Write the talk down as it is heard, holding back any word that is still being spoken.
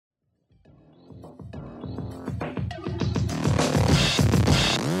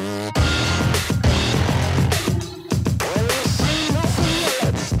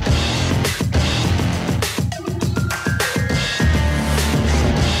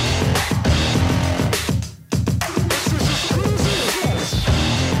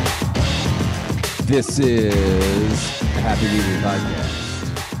This is the Happy Meeting Podcast.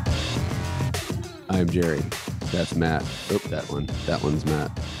 I'm Jerry. That's Matt. Oh, that one's Matt.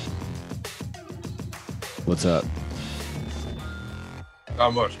 What's up?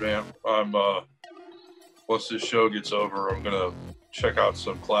 Not much, man. Once this show gets over, I'm gonna check out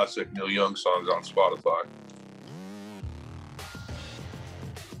some classic Neil Young songs on Spotify.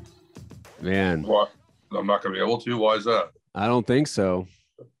 Man. Why? I'm not gonna be able to. Why is that? I don't think so.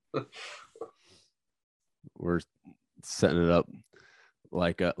 We're setting it up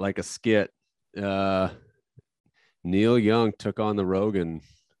like a skit. Neil Young took on the Rogan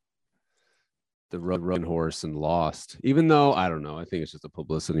horse and lost. Even though, I don't know, I think it's just a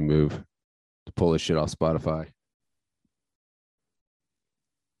publicity move to pull this shit off Spotify.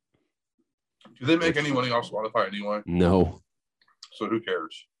 Do they make any money off Spotify anyway? No. So who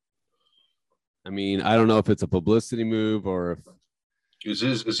cares? I mean, I don't know if it's a publicity move or if Is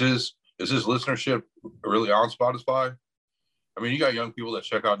his listenership really on Spotify? I mean, you got young people that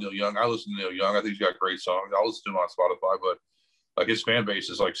check out Neil Young. I listen to Neil Young. I think he's got great songs. I'll listen to him on Spotify, but like his fan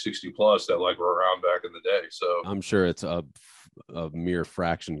base is like 60 plus that like were around back in the day. So I'm sure it's a mere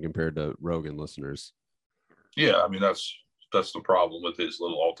fraction compared to Rogan listeners. Yeah, I mean that's the problem with his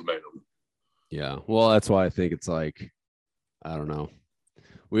little ultimatum. Yeah, well, that's why I think it's like, I don't know.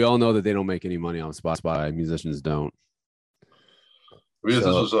 We all know that they don't make any money on Spotify. Musicians don't.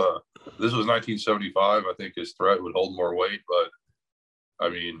 Because this was 1975. I think his threat would hold more weight, but I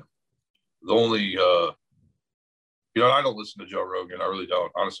mean, the only I don't listen to Joe Rogan. I really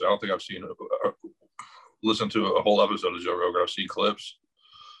don't. Honestly, I don't think I've seen listen to a whole episode of Joe Rogan. I've seen clips.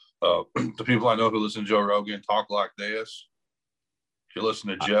 The people I know who listen to Joe Rogan talk like this. If you listen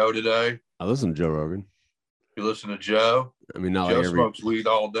to Joe today, I listen to Joe Rogan. If you listen to Joe, I mean, not Joe like smokes weed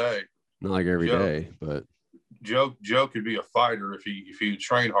all day. Not like every day, but Joe could be a fighter if he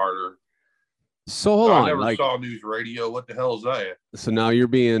trained harder. So hold on, I never saw news radio. What the hell is that? So now you're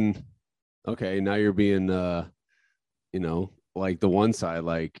being like the one side,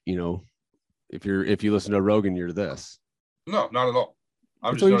 like, if you listen to Rogan, you're this. No, not at all.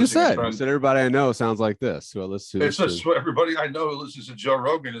 That's what you just said. You said everybody I know sounds like this. Who I listen to. It's just everybody I know who listens to Joe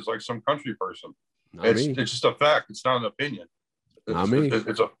Rogan is like some country person. It's just a fact. It's not an opinion. Not me.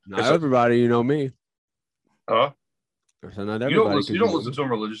 Not everybody. You know me. Huh? So not everybody. You don't listen to him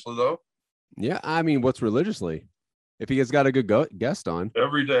religiously though. Yeah, I mean, what's religiously? If he has got a good guest on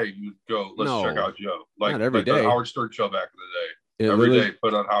every day, you go. Let's check out Joe. Like not every day. The Howard Stern show back in the day. Every day,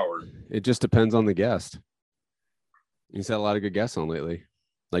 put on Howard. It just depends on the guest. He's had a lot of good guests on lately.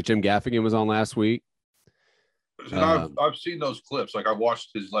 Like Jim Gaffigan was on last week. And I've seen those clips. Like I watched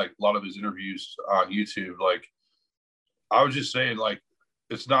his a lot of his interviews on YouTube. Like I was just saying, like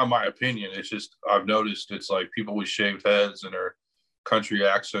it's not my opinion. It's just I've noticed it's like people with shaved heads and their country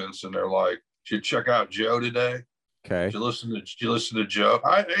accents, and they're like, "Did you check out Joe today? Okay. Did you listen to Joe?"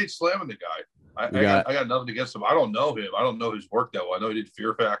 I ain't slamming the guy. I got nothing against him. I don't know him. I don't know his work that well. I know he did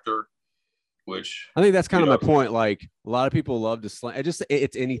Fear Factor. Which I think that's kind of my point. Like a lot of people love to slam.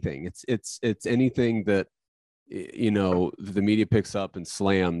 It's anything. It's anything that the media picks up and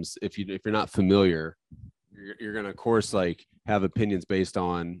slams. If you're not familiar, you're gonna of course like have opinions based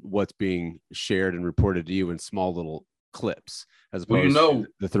on what's being shared and reported to you in small little clips, as opposed to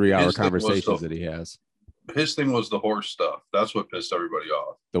the 3-hour conversations that he has. His thing was the horse stuff. That's what pissed everybody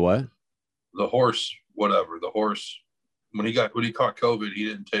off. The what? The horse, whatever. The horse. When he caught COVID,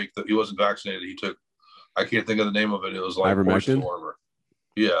 he wasn't vaccinated. He took, I can't think of the name of it. It was like horse warmer.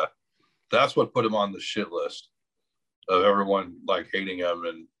 Yeah. That's what put him on the shit list of everyone like hating him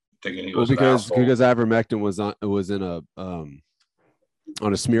and thinking he was because ivermectin was in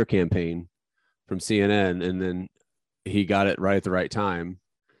on a smear campaign from CNN, and then he got it right at the right time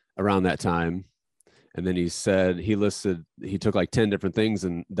around that time. And then he said he took like 10 different things,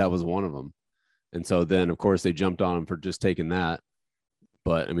 and that was one of them. And so then, of course, they jumped on him for just taking that.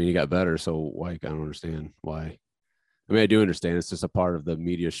 But, I mean, he got better. So, why? I don't understand why. I mean, I do understand. It's just a part of the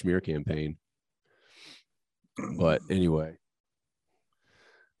media smear campaign. But anyway.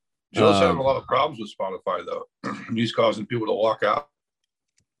 Joe's having a lot of problems with Spotify, though. He's causing people to walk out.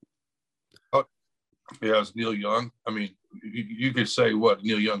 He has Neil Young. I mean, you could say what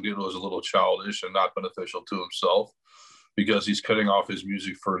Neil Young did was a little childish and not beneficial to himself, because he's cutting off his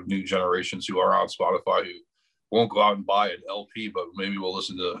music for new generations who are on Spotify who won't go out and buy an LP, but maybe we'll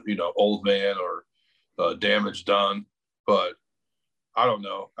listen to, Old Man or Damage Done. But I don't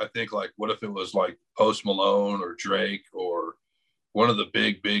know. I think like, what if it was like Post Malone or Drake or one of the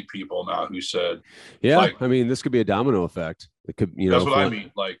big people now who said, yeah, like, I mean, this could be a domino effect. It could, that's what I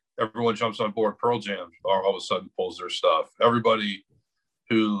mean. Like everyone jumps on board Pearl Jam, or all of a sudden pulls their stuff. Everybody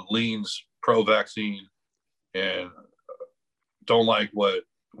who leans pro-vaccine and don't like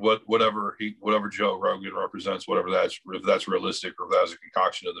whatever Joe Rogan represents, whatever if that's realistic or if that's a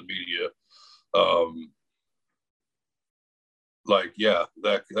concoction of the media.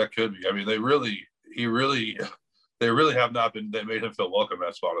 That could be. I mean, they really have not been. They made him feel welcome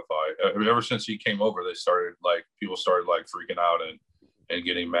at Spotify. I mean, ever since he came over, people started freaking out and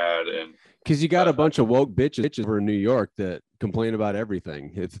getting mad. And because you got a bunch of woke bitches over in New York that complain about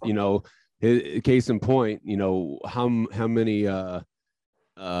everything. It's case in point, how many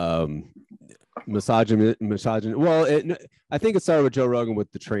misogyny. Well, I think it started with Joe Rogan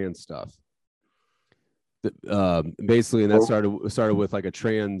with the trans stuff. Basically, and that started with like a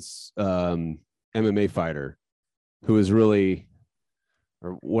trans MMA fighter who was really,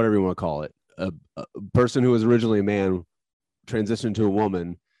 or whatever you want to call it, a person who was originally a man, transitioned to a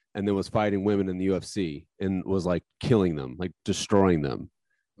woman, and then was fighting women in the UFC and was like killing them, like destroying them.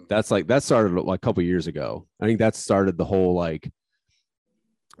 That started like a couple years ago. I think that started the whole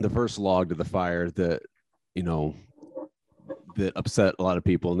the first log to the fire that that upset a lot of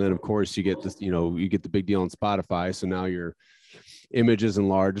people. And then of course you get this, you get the big deal on Spotify. So now your image is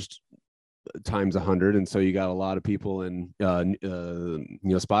enlarged times 100. And so you got a lot of people in,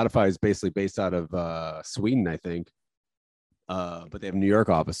 Spotify is basically based out of Sweden, I think. But they have New York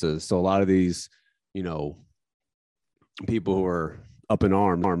offices. So a lot of these, people who are up in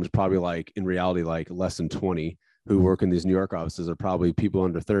arms, probably in reality, less than 20 who work in these New York offices are probably people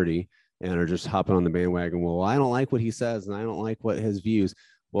under 30 and are just hopping on the bandwagon. Well, I don't like what he says and I don't like what his views.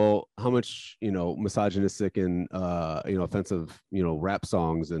 Well, how much, misogynistic and, offensive, rap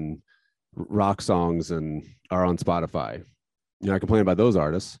songs and rock songs and are on Spotify. I complain about those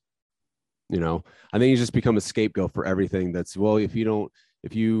artists. I think you just become a scapegoat for everything that's, well, if you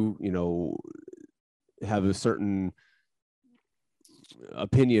have a certain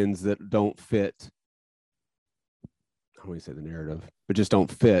opinions that don't fit, I don't want to say the narrative, but just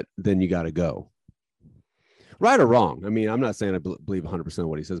don't fit, then you got to go. Right or wrong. I mean, I'm not saying I believe 100% of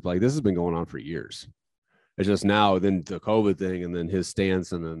what he says, but this has been going on for years. It's just now, then the COVID thing, and then his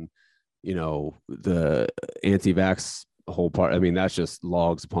stance, and then, the anti-vax whole part. I mean, that's just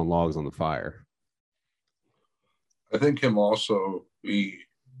logs upon logs on the fire. I think him also, he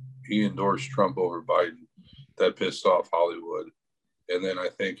endorsed Trump over Biden. That pissed off Hollywood. And then I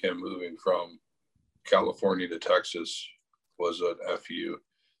think him moving from California to Texas was an FU.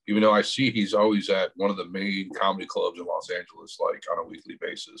 Even though I see he's always at one of the main comedy clubs in Los Angeles, on a weekly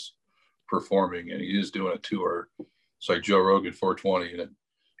basis, performing, and he is doing a tour. It's like Joe Rogan 420, and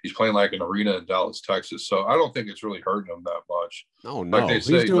he's playing an arena in Dallas, Texas. So I don't think it's really hurting him that much. Oh no, he's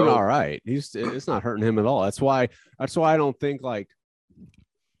doing all right. It's not hurting him at all. That's why I don't think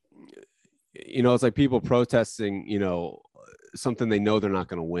it's like people protesting, something they know they're not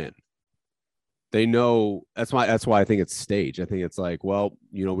going to win. They know that's why I think it's staged. I think it's we want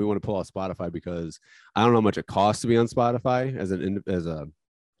to pull out Spotify because I don't know how much it costs to be on Spotify as a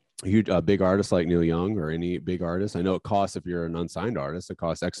huge big artist like Neil Young or any big artist. I know it costs, if you're an unsigned artist, it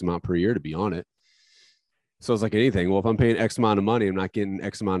costs X amount per year to be on it. So it's like anything. Well, if I'm paying X amount of money, I'm not getting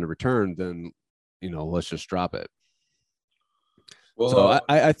X amount of return, then let's just drop it. Well, so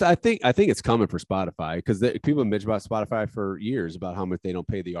I think it's coming for Spotify because people bitch about Spotify for years about how much they don't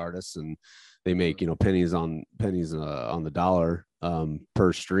pay the artists and they make pennies on the dollar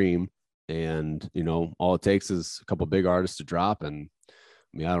per stream, and all it takes is a couple of big artists to drop. And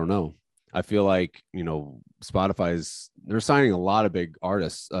I mean, I don't know. I feel like they're signing a lot of big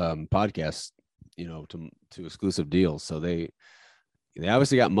artists, podcasts, to exclusive deals. So they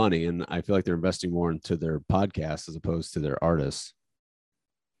obviously got money, and I feel like they're investing more into their podcasts as opposed to their artists.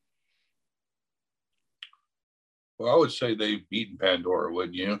 Well, I would say they've beaten Pandora,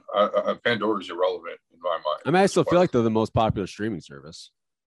 wouldn't you? Pandora is irrelevant in my mind. I mean, I still feel like they're the most popular streaming service.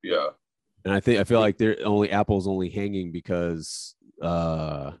 Yeah. And I feel like Apple's only hanging because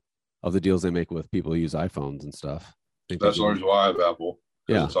of the deals they make with people who use iPhones and stuff. That's the reason why I have Apple.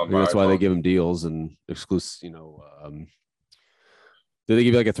 Yeah, that's why they give them deals and exclusive. Did they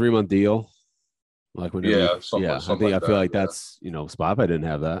give you a 3-month deal? I feel like that's Spotify didn't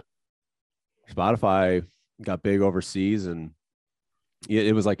have that. Spotify got big overseas, and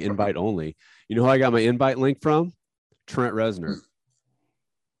it was invite only. You know who I got my invite link from? Trent Reznor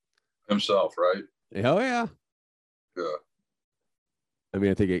himself, right? Hell yeah. Yeah. I mean,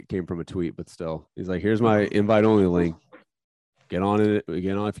 I think it came from a tweet, but still, he's like, "Here's my invite only link. Get on it.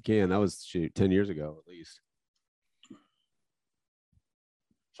 Get on if you can." That was 10 years ago, at least.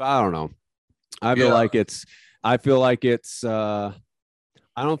 So I don't know. I feel like it's. I don't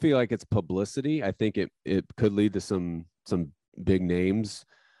feel like it's publicity. I think it could lead to some big names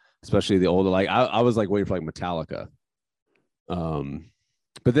especially the older. Like I was like waiting for like Metallica.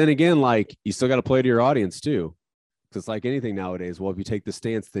 But then again, like you still got to play to your audience too. Because it's like anything nowadays. Well, if you take the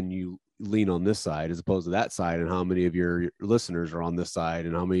stance, then you lean on this side as opposed to that side, and how many of your listeners are on this side,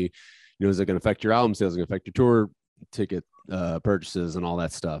 and how many, is it going to affect your album sales? Is it going to affect your tour ticket purchases and all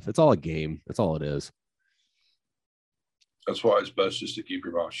that stuff? It's all a game. That's all it is. That's why it's best just to keep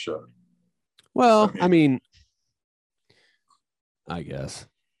your mouth shut. Well, I mean I guess.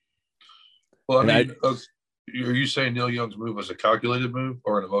 Well, I mean, are you saying Neil Young's move was a calculated move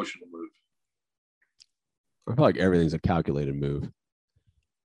or an emotional move? I feel like everything's a calculated move.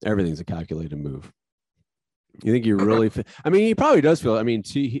 Everything's a calculated move. You think you really? I mean, he probably does feel. I mean,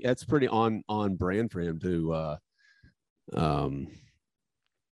 that's pretty on brand for him to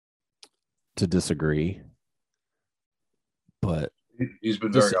disagree. But he's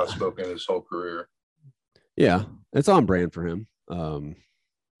been very outspoken his whole career. Yeah, it's on brand for him.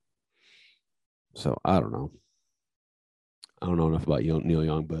 So I don't know. I don't know enough about Neil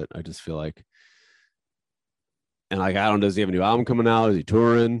Young, but I just feel like, and like, I don't know, does he have a new album coming out? Is he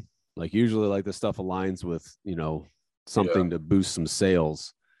touring? Like usually like this stuff aligns with, something to boost some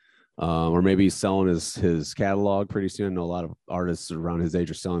sales. Or maybe he's selling his catalog pretty soon. I know a lot of artists around his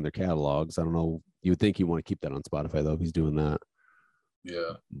age are selling their catalogs. I don't know. You would think he'd want to keep that on Spotify though, if he's doing that.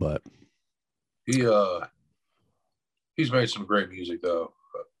 Yeah. But he's made some great music though.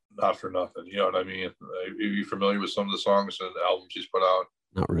 Not for nothing. You know what I mean? Are you familiar with some of the songs and albums he's put out?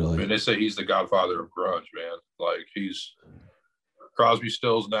 Not really. I mean, they say he's the godfather of grunge, man. Like he's Crosby,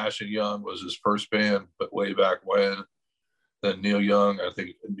 Stills, Nash and Young was his first band, but way back when. Then Neil Young, I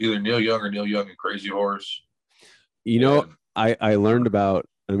think either Neil Young or Neil Young and Crazy Horse. I learned about,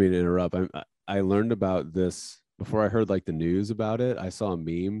 I mean to interrupt. I learned about this before I heard like the news about it. I saw a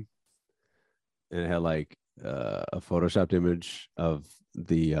meme and it had like a photoshopped image of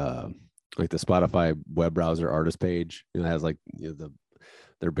the like the Spotify web browser artist page. It has like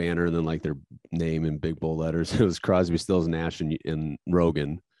their banner and then like their name in big bold letters. It was Crosby, Stills, Nash and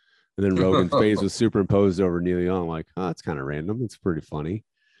Rogan. And then Rogan's face was superimposed over Neil Young. I'm like, oh, that's kind of random. It's pretty funny.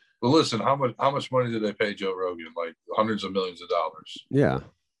 Well, listen, how much money did they pay Joe Rogan? Like hundreds of millions of dollars. Yeah.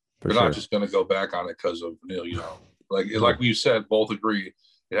 They're not just going to go back on it because of Neil Young. Like you said, both agree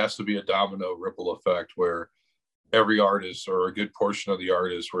it has to be a domino ripple effect where every artist or a good portion of the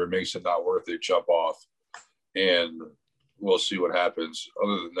artist where it makes it not worth it jump off, and we'll see what happens.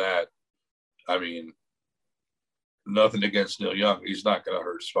 Other than that, I mean, nothing against Neil Young. He's not going to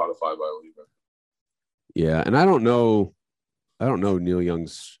hurt Spotify by leaving. Yeah, and I don't know Neil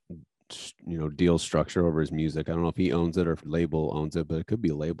Young's deal structure over his music. I don't know if he owns it or if label owns it, but it could be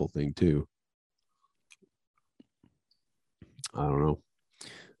a label thing too. I don't know.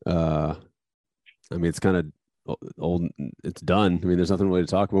 I mean, it's kind of old. It's done. I mean, there's nothing really to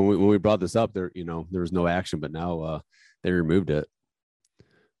talk about. When we brought this up, there was no action, but now they removed it,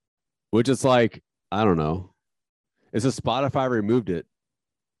 which is like, I don't know. It's a Spotify removed it.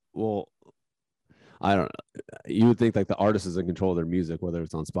 Well, I don't know. You would think like the artist is in control of their music, whether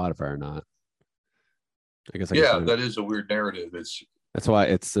it's on Spotify or not. I guess. That is a weird narrative. That's why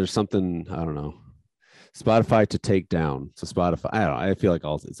there's something, I don't know. Spotify to take down. So Spotify, I don't know. I feel like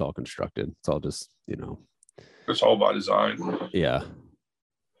it's all constructed. It's all just, It's all by design. Yeah.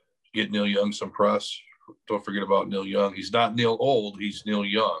 Get Neil Young some press. Don't forget about Neil Young. He's not Neil Old. He's Neil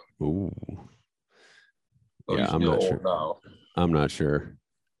Young. Ooh. So yeah, I'm not sure. Now. I'm not sure.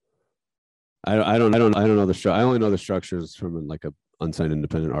 I don't know the structure. I only know the structures from like a unsigned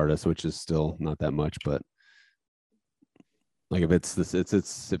independent artist, which is still not that much, but like if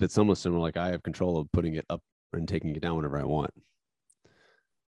it's somewhat similar, like I have control of putting it up and taking it down whenever I want.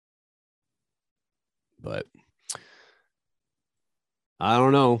 But I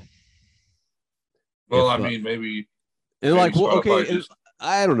don't know. Well, I mean, maybe. And like, well, okay,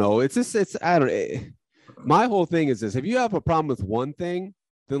 I don't know. My whole thing is this: if you have a problem with one thing,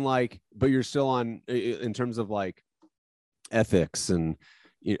 then like, but you're still on in terms of like ethics and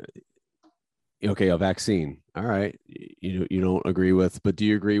okay, a vaccine. All right, you don't agree with, but do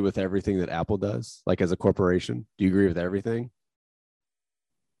you agree with everything that Apple does? Like as a corporation, do you agree with everything?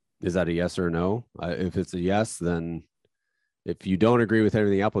 Is that a yes or a no? If it's a yes, then if you don't agree with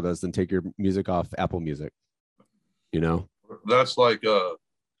everything Apple does, then take your music off Apple Music. That's like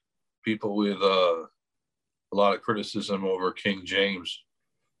people with a lot of criticism over King James,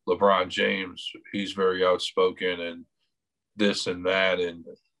 LeBron James. He's very outspoken and this and that, and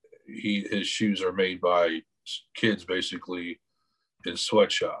his shoes are made by kids basically in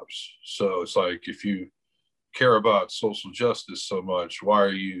sweatshops. So it's like, if you care about social justice so much, why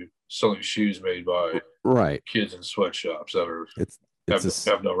are you selling shoes made by kids in sweatshops that are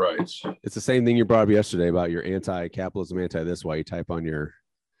have no rights. It's the same thing you brought up yesterday about your anti-capitalism, anti-this. Why you type on your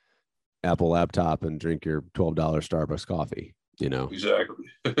Apple laptop and drink your $12 Starbucks coffee. You know, exactly.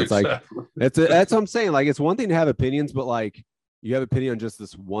 It's like that's what I'm saying. Like, it's one thing to have opinions, but like you have opinion on just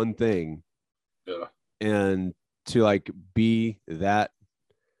this one thing. Yeah. And to like be that,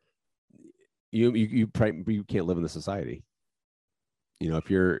 you can't live in the society. You know,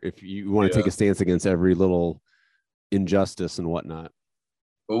 if you want to take a stance against every little injustice and whatnot.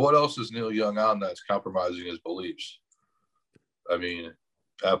 But what else is Neil Young on that's compromising his beliefs? I mean,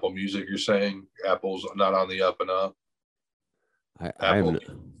 Apple Music, you're saying Apple's not on the up and up.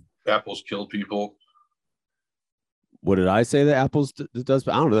 Apple's killed people. What did I say that Apple's does?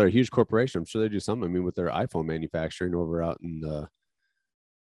 I don't know. They're a huge corporation. I'm sure they do something. I mean, with their iPhone manufacturing over out in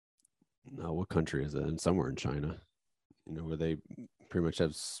what country is it? And somewhere in China, you know, where they pretty much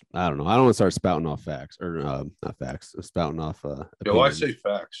have. I don't know. I don't want to start spouting off facts or not facts. Spouting off. Why say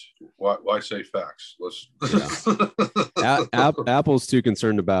facts? Why say facts? Let's. Apple's too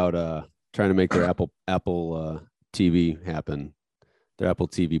concerned about trying to make their Apple TV happen. Their Apple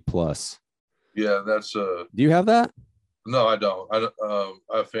TV Plus. Yeah, that's. Do you have that? No, I don't.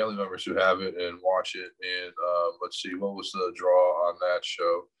 I have family members who have it and watch it. And let's see, what was the draw on that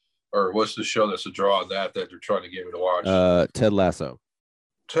show? Or what's the show that's a draw on that they're trying to get me to watch? Ted Lasso.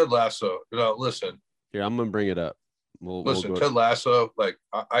 Ted Lasso. No, listen. Here, I'm gonna bring it up. Listen, Ted Lasso. Like,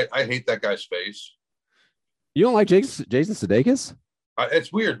 I hate that guy's face. You don't like Jason Sudeikis?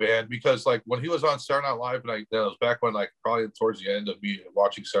 It's weird, man, because like when he was on Saturday Night Live, and it was back when like probably towards the end of me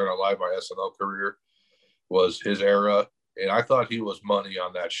watching Saturday Night Live, my SNL career was his era, and I thought he was money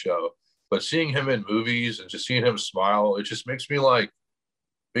on that show. But seeing him in movies and just seeing him smile, it just makes me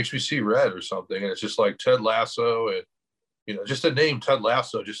see red or something. And it's just like Ted Lasso, and you know, just the name Ted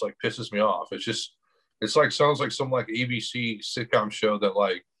Lasso just like pisses me off. It's like sounds like some like ABC sitcom show that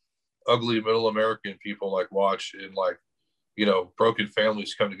like ugly middle American people like watch in like, you know, broken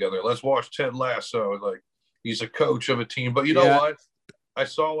families come together. Let's watch Ted Lasso. Like, he's a coach of a team. But you know what? I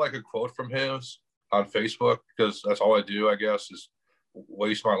saw like a quote from his on Facebook, because that's all I do, I guess, is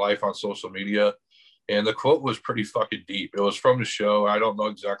waste my life on social media. And the quote was pretty fucking deep. It was from the show. I don't know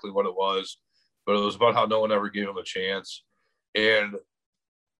exactly what it was, but it was about how no one ever gave him a chance. And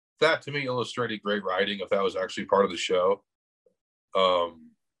that to me illustrated great writing if that was actually part of the show.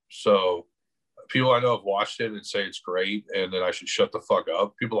 So people I know have watched it and say it's great and then I should shut the fuck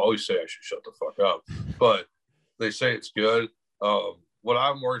up. People always say I should shut the fuck up, but they say it's good. What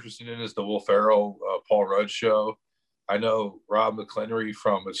I'm more interested in is the Will Ferrell, Paul Rudd show. I know Rob McElhenney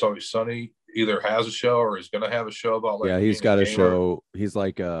from It's Always Sunny either has a show or is going to have a show about like. Yeah, he's got a show. He's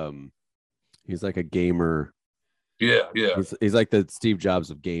like a gamer. Yeah. He's like the Steve Jobs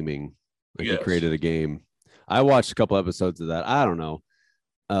of gaming. Like, yes. He created a game. I watched a couple episodes of that. I don't know.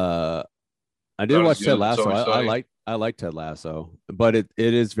 I did watch Ted Lasso. I like Ted Lasso, but it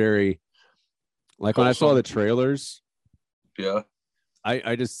is very like when I saw the trailers. Yeah.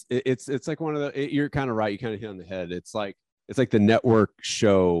 I just it's like one of the you're kind of right. You kind of hit on the head. It's like the network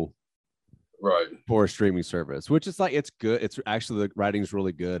show, right, for a streaming service, which is like, it's good. It's actually, the writing's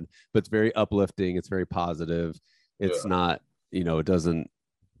really good, but it's very uplifting. It's very positive. It's not, you know, it doesn't,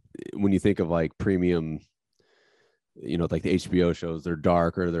 when you think of like premium, you know, like the HBO shows, they're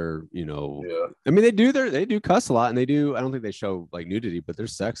dark or they're, you know, I mean, they do cuss a lot, and I don't think they show like nudity, but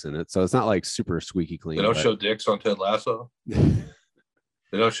there's sex in it. So it's not like super squeaky clean. They don't show dicks on Ted Lasso.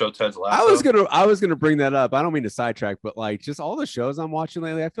 They don't show Ted Lasso. I was gonna bring that up. I don't mean to sidetrack, but like just all the shows I'm watching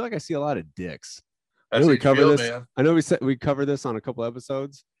lately, I feel like I see a lot of dicks. I know we cover this. Man. I know we covered this on a couple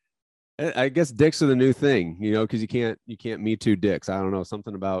episodes. I guess dicks are the new thing, you know, because you can't Me Too dicks. I don't know,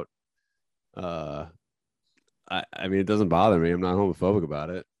 something about. I mean, it doesn't bother me. I'm not homophobic about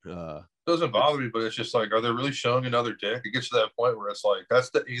it. It doesn't bother me, but it's just like, are they really showing another dick? It gets to that point where it's like, that's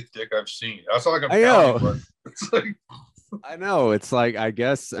the 8th dick I've seen. That's not like I'm counting, but it's like. I know, it's like, I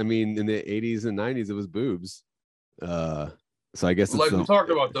guess, I mean, in the 80s and 90s it was boobs, so I guess like we talked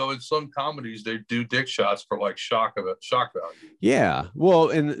about, though, in some comedies they do dick shots for like shock value. Yeah, well,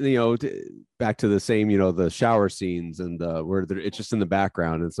 and you know, back to the same, you know, the shower scenes and where it's just in the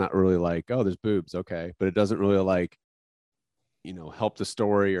background. It's not really like, oh, there's boobs, okay, but it doesn't really like, you know, help the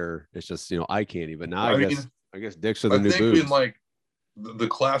story, or it's just, you know, eye candy. But now I guess dicks are the new boobs. In like the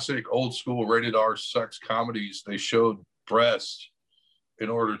classic old school rated R sex comedies, they showed breasts in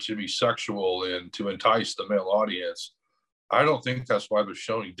order to be sexual and to entice the male audience. I don't think that's why they're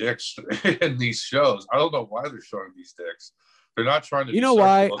showing dicks in these shows. I don't know why they're showing these dicks. They're not trying to. You know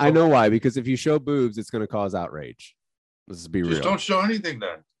why? I know why. Because if you show boobs, it's going to cause outrage. Let's be real. Just don't show anything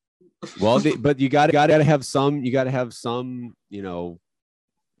then. Well, but you gotta have some. You gotta have some.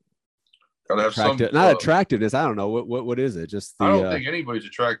 Gotta have some. Not attractiveness. I don't know what is it. Just the. I don't think anybody's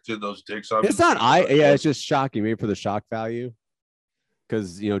attracted to those dicks. It's not. Yeah, it's just shocking. Maybe for the shock value.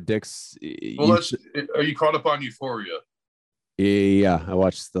 Because dicks. Well, are you caught up on Euphoria? Yeah, I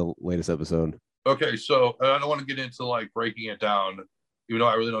watched the latest episode. Okay, so I don't want to get into like breaking it down, even though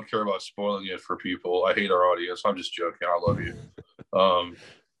I really don't care about spoiling it for people. I hate our audience. I'm just joking. I love you.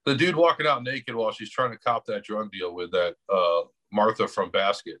 The dude walking out naked while she's trying to cop that drug deal with that Martha from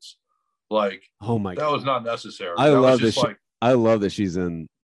Baskets. Like, oh my God, that was not necessary. I love this. I love that she's in.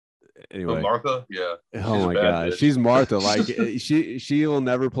 Anyway, Martha, yeah. Oh my God, she's Martha. Like she will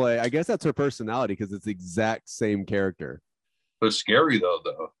never play. I guess that's her personality because it's the exact same character. But it's scary though.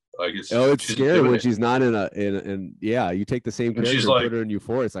 Like it's scary when she's not in yeah. You take the same character and put her in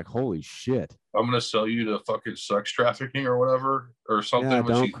Euphoria. It's like holy shit. I'm gonna sell you to fucking sex trafficking or whatever or something. Yeah,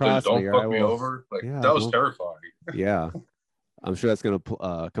 don't fuck me over. Like that was terrifying. Yeah. I'm sure that's gonna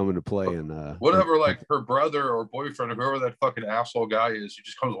come into play and whatever. Like her brother or boyfriend or whoever that fucking asshole guy is, he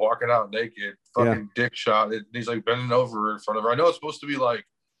just comes walking out naked, fucking dick shot, and he's like bending over in front of her. I know it's supposed to be like,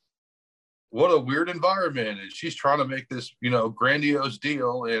 what a weird environment, and she's trying to make this grandiose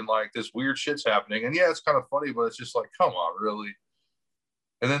deal, and like this weird shit's happening, and yeah, it's kind of funny, but it's just like, come on, really.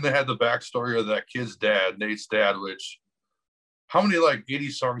 And then they had the backstory of that kid's dad, Nate's dad, which how many like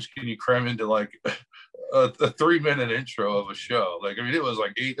 80s songs can you cram into like a 3-minute intro of a show? Like, I mean, it was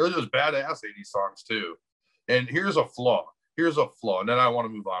like it was badass 80s songs too. And here's a flaw, and then I want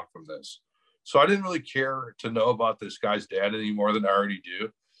to move on from this. So I didn't really care to know about this guy's dad any more than I already do.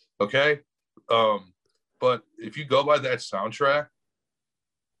 Okay. But if you go by that soundtrack,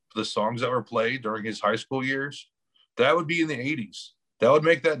 the songs that were played during his high school years, that would be in the 80s. That would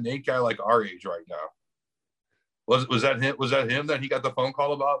make that Nate guy like our age right now. Was that him? Was that him that he got the phone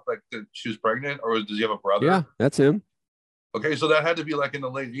call about, like that she was pregnant, or does he have a brother? Yeah, that's him. Okay, so that had to be like in the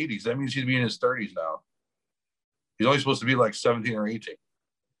late 80s. That means he'd be in his 30s now. He's only supposed to be like 17 or 18.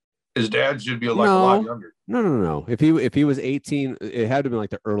 His dad should be a lot younger. No. If he was 18, it had to be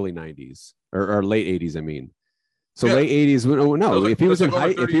like the early 90s or late 80s. I mean, so late 80s. No, like, if he was in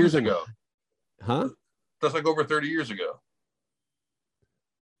high, if he was in, huh? That's like over 30 years ago.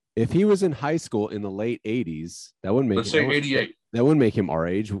 If he was in high school in the late 80s, that wouldn't make. Let's say 88. That wouldn't make him our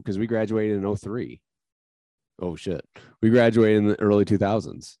age because we graduated in 03. Oh shit, we graduated in the early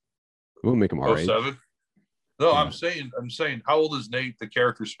 2000s. It wouldn't make him our age. 07? No, yeah. I'm saying, how old is Nate? The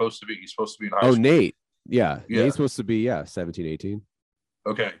character's supposed to be. He's supposed to be in high school. Oh, Nate. Yeah. Nate's supposed to be 17, 18.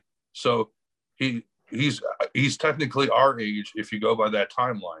 Okay, so he's technically our age if you go by that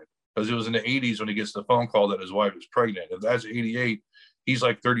timeline, because it was in the 80s when he gets the phone call that his wife is pregnant. If that's 88, he's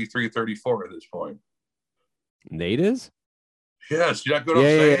like 33, 34 at this point. Nate is? Yes, you're not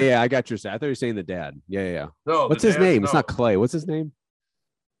good. Yeah. I got your. I thought you were saying the dad. Yeah. No, what's his name? No. It's not Clay. What's his name?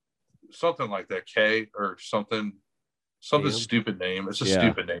 Something like that. K or something. Something stupid name. It's a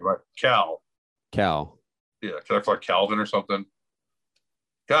stupid name, right? Cal. Yeah, like Calvin or something.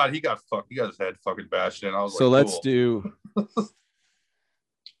 God, he got his head fucking bashed in. I was so like, let's do.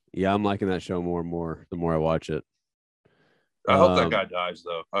 Yeah, I'm liking that show more and more the more I watch it. I hope that guy dies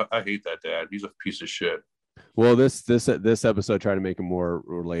though. I hate that dad. He's a piece of shit. Well, this episode tried to make him more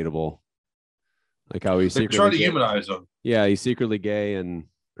relatable, like how he's trying to humanize him. Yeah, he's secretly gay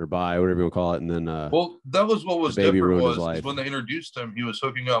or bi, whatever you want to call it, and then well, that was what was different was when they introduced him, he was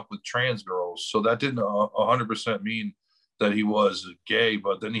hooking up with trans girls, so that didn't 100% mean that he was gay,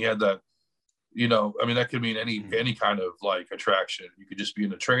 but then he had that, I mean, that could mean any kind of like attraction. You could just be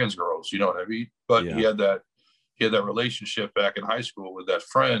into trans girls, you know what I mean? But he had that relationship back in high school with that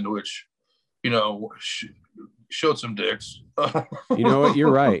friend, which showed some dicks. You know what?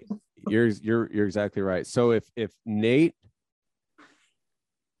 You're right. You're exactly right. So if Nate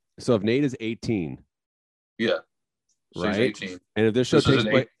is 18, yeah, so right, 18. And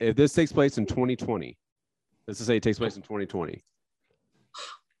if this takes place in 2020, let's just say it takes place in 2020,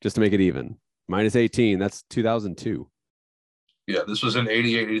 just to make it even, minus 18, that's 2002. Yeah, this was in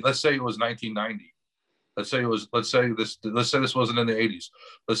 88. Let's say it was 1990. Let's say this wasn't in the 80s.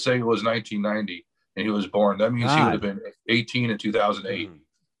 Let's say it was 1990 and he was born. That means he would have been 18 in 2008.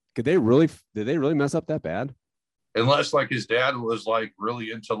 Did they really mess up that bad? Unless like his dad was like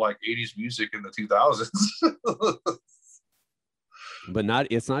really into like 80s music in the 2000s. But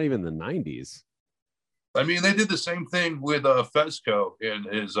it's not even the 90s. I mean, they did the same thing with Fezco and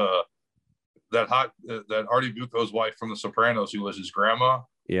his that Artie Bucco's wife from The Sopranos, who was his grandma.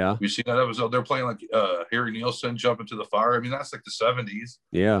 Yeah. You see that episode? They're playing like Harry Nielsen jump into the fire. I mean, that's like the 70s.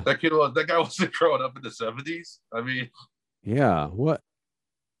 Yeah. That guy wasn't growing up in the 70s. I mean, yeah. What?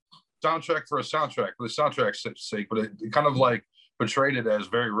 soundtrack for the soundtrack's sake, but it kind of like portrayed it as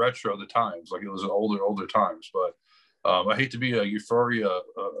very retro at the times, like it was older times. But I hate to be a Euphoria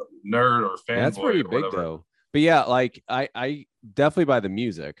nerd or fanboy. That's pretty big though. But yeah, like I definitely buy the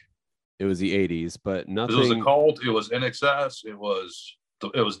music. It was the 80s, but nothing. It was a cult. It was NXS. It was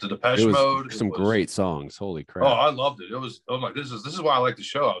the Depeche Mode. Some great songs. Holy crap! Oh, I loved it. I'm like, this is why I like the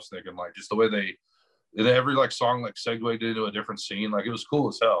show. I was thinking like just the way they every like song like segued into a different scene. Like it was cool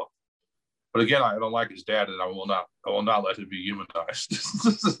as hell. But again, I don't like his dad, and I will not let him be humanized.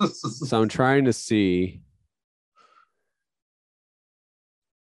 So I'm trying to see.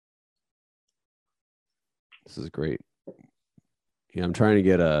 This is great. Yeah, I'm trying to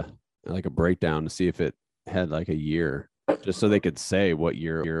get a breakdown to see if it had like a year, just so they could say what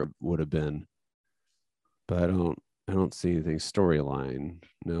year it would have been. But I don't see anything. Storyline.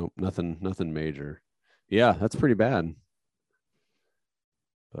 No, nothing major. Yeah, that's pretty bad.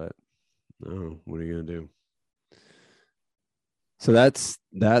 But no, what are you gonna do? So that's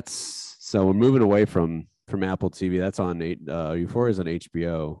so we're moving away from Apple TV. That's on Euphoria is on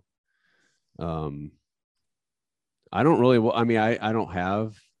HBO. I don't really. I mean, I don't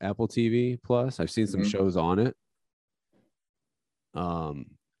have Apple TV Plus. I've seen some shows on it.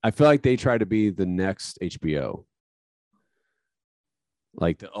 I feel like they try to be the next HBO,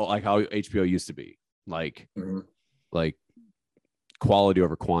 like how HBO used to be, like quality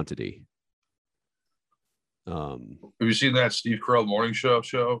over quantity. Have you seen that Steve Carell morning show?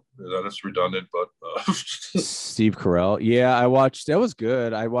 That's redundant, but Steve Carell, yeah, I watched. That was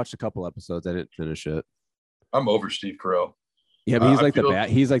good. I watched a couple episodes. I didn't finish it. I'm over Steve Carell. Yeah, but he's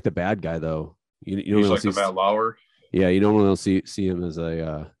like the bad guy though. He's like the Matt Lauer. Yeah, you don't really see him as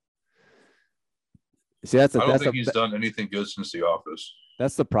a. I don't think he's done anything good since The Office.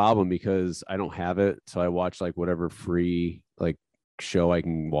 That's the problem because I don't have it, so I watch like whatever free like show I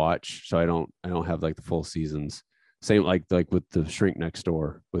can watch. So I don't have like the full seasons. Same like with The Shrink Next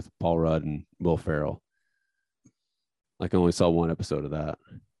Door with Paul Rudd and Will Ferrell. Like I only saw one episode of that.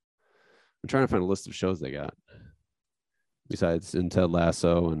 I'm trying to find a list of shows they got besides Ted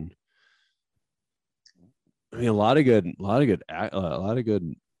Lasso, and I mean a lot of good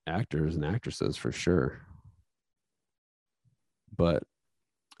actors and actresses for sure. But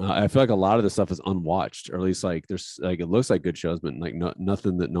I feel like a lot of the stuff is unwatched, or at least like there's like it looks like good shows, but like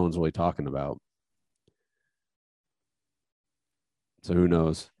nothing that no one's really talking about. So who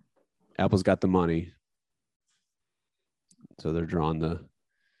knows? Apple's got the money, so they're drawn the.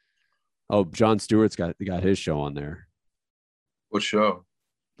 Oh, Jon Stewart's got his show on there. What show?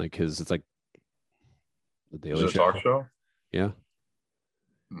 Like it's like the Daily Show. Talk show. Yeah.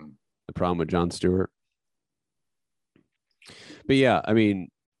 The problem with Jon Stewart. But yeah, I mean,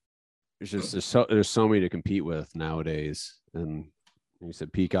 there's so many to compete with nowadays, and you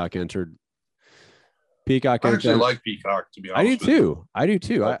said Peacock entered. I actually like Peacock, to be honest. I do too. I didn't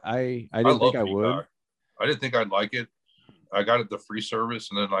think I would. I didn't think I'd like it. I got it the free service,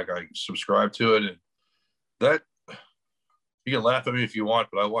 and then like I subscribed to it, and that you can laugh at me if you want,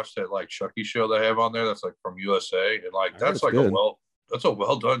 but I watched that like Chucky show they have on there. That's like from USA, and like that's like good. That's a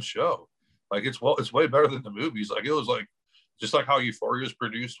well done show. Like it's way better than the movies. Like it was like just like how Euphoria is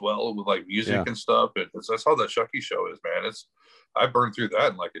produced well with like music and stuff. That's how that Chucky show is, man. I burned through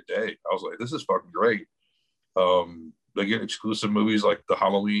that in like a day. I was like, this is fucking great. They get exclusive movies like the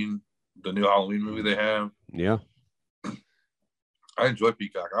new Halloween movie they have. Yeah. I enjoy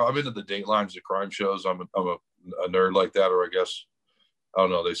Peacock. I'm into the Datelines, the crime shows. I'm a nerd like that, or I guess I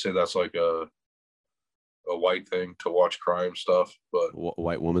don't know. They say that's like a white thing to watch crime stuff, but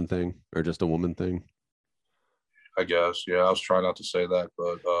white woman thing, or just a woman thing. I guess, yeah. I was trying not to say that,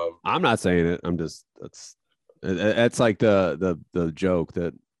 but I'm not saying it. I'm just that's like the joke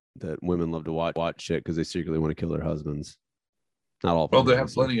that women love to watch shit because they secretly want to kill their husbands. Not all. Well, they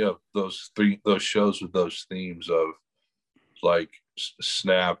have plenty of those shows with those themes of like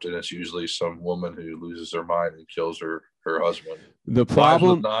Snapped, and it's usually some woman who loses her mind and kills her husband. The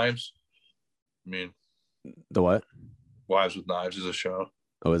problem with Knives. I mean, the what? Wives with Knives is a show.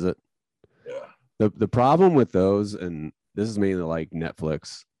 Oh, is it? Yeah. The problem with those, and this is mainly like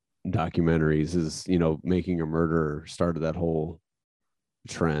Netflix documentaries, is Making a Murderer started that whole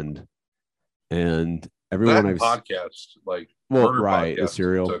trend, and everyone I've podcast like right, the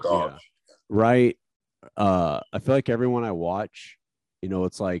serial took off. Right. I feel like everyone I watch,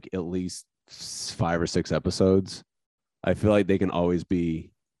 it's like at least 5 or 6 episodes. I feel like they can always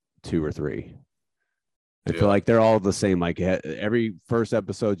be 2 or 3. I feel like they're all the same. Like every first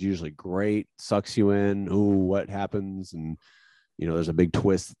episode's usually great, sucks you in. Ooh, what happens? And there's a big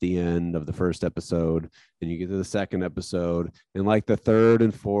twist at the end of the first episode, and you get to the second episode, and like the third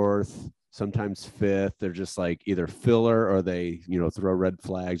and fourth, sometimes fifth, they're just like either filler or they, throw red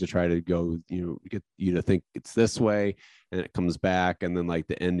flags to try to go, get you to think it's this way, and it comes back, and then like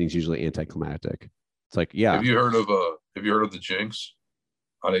the ending's usually anticlimactic. It's like, yeah. Have you heard of The Jinx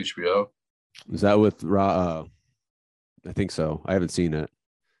on HBO? Is that with I think so. I haven't seen it.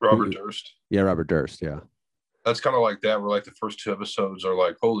 Robert Durst. Yeah, Robert Durst. Yeah. That's kind of like that, where like the first two episodes are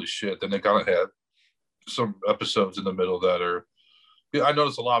like, holy shit. Then they kind of have some episodes in the middle that are, yeah, I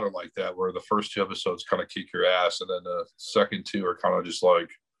noticed a lot of like that, where the first two episodes kind of kick your ass, and then the second two are kind of just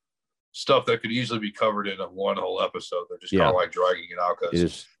like stuff that could easily be covered in one whole episode. They're just kind of like dragging it out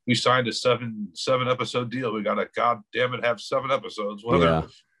because we signed a seven episode deal. We got to, God damn it, have 7 episodes, whether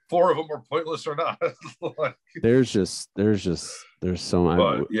 4 of them are pointless or not. Like, there's so much.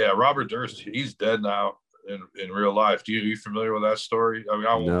 But yeah, Robert Durst, he's dead now in real life. Are you familiar with that story? I mean,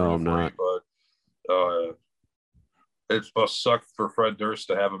 I'm not. But it must suck for Fred Durst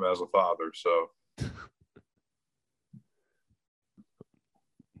to have him as a father. So.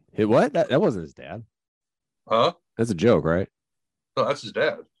 Hey, what? That wasn't his dad. Huh? That's a joke, right? No, that's his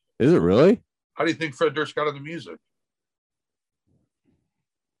dad. Is it really? How do you think Fred Durst got into music?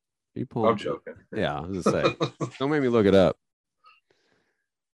 I'm joking. Yeah, I was gonna say. Don't make me look it up.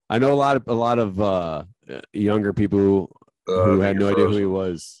 I know a lot of younger people who had no idea who he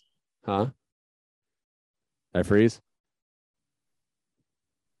was. Huh? I freeze?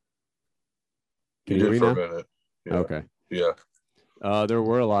 Can you hear me now? For a minute. Yeah. Okay. Yeah. There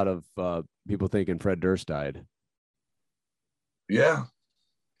were a lot of people thinking Fred Durst died. Yeah.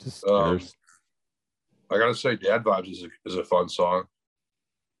 Just Durst. I gotta say, Dad Vibes is a fun song.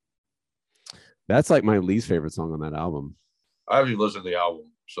 That's like my least favorite song on that album. I haven't even listened to the album,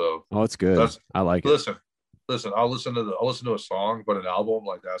 so it's good. I like it. Listen. I'll listen to a song, but an album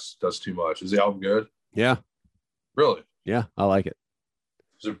like that's too much. Is the album good? Yeah. Really? Yeah, I like it.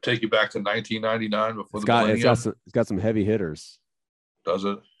 Does it take you back to 1999 before it's got some heavy hitters. Does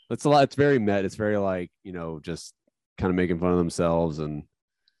it? It's a lot. It's very met. It's very like, just kind of making fun of themselves. And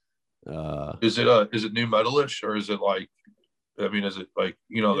is it new metalish, or is it like, I mean, is it like,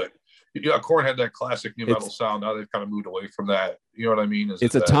 that Korn had that classic new metal sound. Now they've kind of moved away from that. You know what I mean?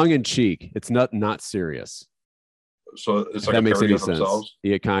 It's a tongue in cheek. It's not serious. So it's like that makes any sense. Themselves.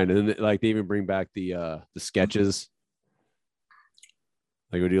 Yeah, kind of. And like they even bring back the sketches.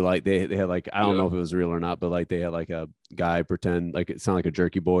 Like, would you like they had like, I don't know if it was real or not, but like they had like a guy pretend like it sounded like a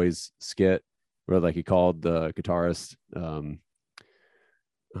Jerky Boys skit where like he called the guitarist,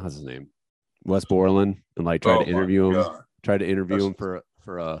 what's his name, Wes Borland, and like tried to interview him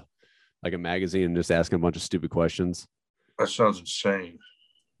for a like a magazine and just asking a bunch of stupid questions. That sounds insane.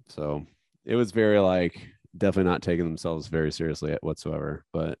 So it was very like definitely not taking themselves very seriously whatsoever.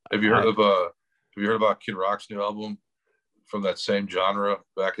 But have you heard about Kid Rock's new album from that same genre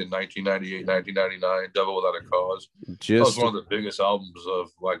back in 1998, 1999, Devil Without a Cause? That was one of the biggest albums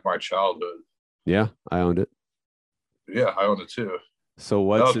of like my childhood. Yeah, I owned it. Yeah, I owned it too. So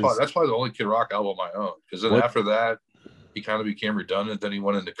that's probably the only Kid Rock album I owned, because then after that he kind of became redundant. Then he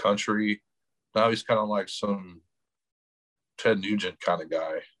went into country. Now he's kind of like some Ted Nugent kind of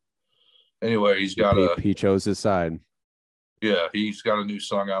guy. Anyway, he chose his side. Yeah, he's got a new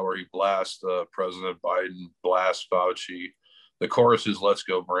song out where he blasts President Biden, blasts Fauci. The chorus is "Let's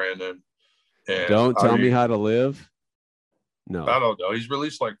Go, Brandon." And don't tell me how to live. No, I don't know. He's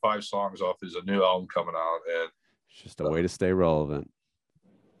released like 5 songs off his new album coming out, and it's just a way to stay relevant.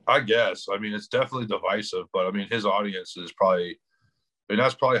 I guess. I mean, it's definitely divisive, but I mean, his audience is probably, I mean,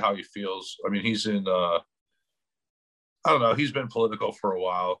 that's probably how he feels. I mean, he's in, I don't know. He's been political for a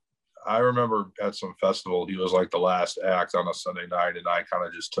while. I remember at some festival, he was like the last act on a Sunday night, and I kind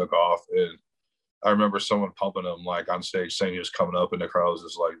of just took off. And I remember someone pumping him like on stage, saying he was coming up, and the crowd was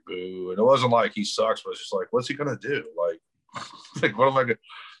just like, boo. And it wasn't like he sucks, but it's just like, what's he going to do? Like, what am I going to,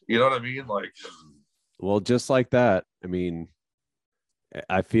 you know what I mean? Like, well, just like that. I mean,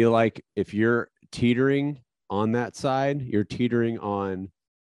 I feel like if you're teetering on that side, you're teetering on,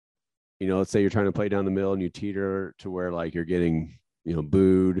 let's say you're trying to play down the middle and you teeter to where like you're getting,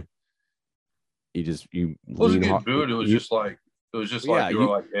 booed. You wasn't getting booed. It was just like you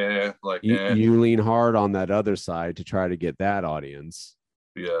were like, you lean hard on that other side to try to get that audience.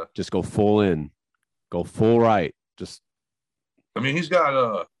 Yeah. Just go full in, go full right. I mean, he's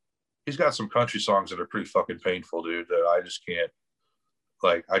got some country songs that are pretty fucking painful, dude, that I just can't.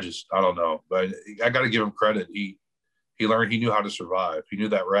 Like, I don't know. But I got to give him credit. He learned, he knew how to survive. He knew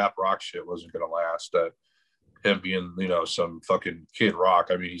that rap rock shit wasn't going to last. That him being, some fucking Kid Rock.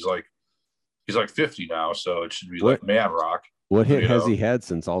 I mean, he's like 50 now, so it should be like man rock. What hit has he had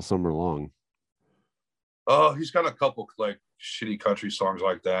since all summer long? Oh, he's got a couple like shitty country songs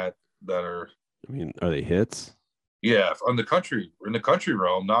like that are. I mean, are they hits? Yeah, in the country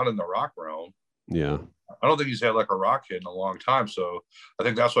realm, not in the rock realm. Yeah. I don't think he's had like a rock hit in a long time. So I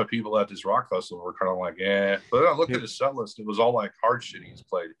think that's why people at this rock festival were kind of like, eh. But then I looked at his set list, it was all like hard shit he's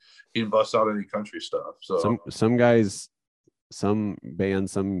played. He didn't bust out any country stuff. So some guys, some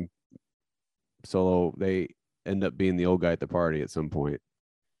bands, some solo, they end up being the old guy at the party at some point.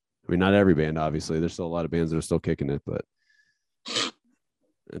 I mean, not every band, obviously. There's still a lot of bands that are still kicking it, but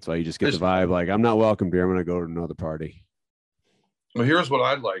that's why you just get the vibe like, I'm not welcome here. I'm going to go to another party. Well, here's what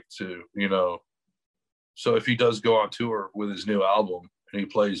I'd like to, so if he does go on tour with his new album and he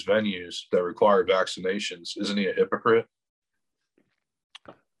plays venues that require vaccinations, isn't he a hypocrite?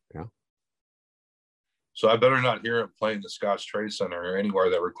 Yeah. So I better not hear him playing the Scotch Trade Center or anywhere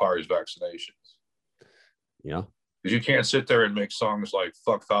that requires vaccinations. Yeah. Because you can't sit there and make songs like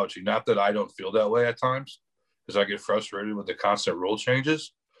fuck Fauci. Not that I don't feel that way at times, because I get frustrated with the constant rule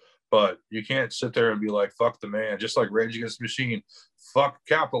changes. But you can't sit there and be like, fuck the man, just like Rage Against the Machine, fuck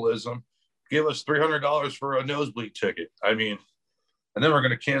capitalism, give us $300 for a nosebleed ticket. I mean, and then we're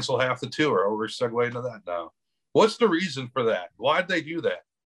going to cancel half the tour. We're segueing into that now. What's the reason for that? Why'd they do that?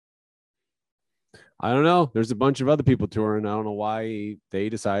 I don't know. There's a bunch of other people touring. I don't know why they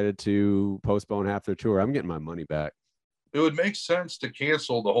decided to postpone half their tour. I'm getting my money back. It would make sense to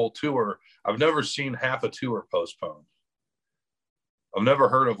cancel the whole tour. I've never seen half a tour postponed. I've never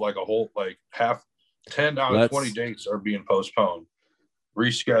heard of like a whole, like half 10 out of 20 dates are being postponed,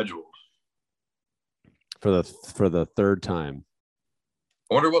 rescheduled. For the third time.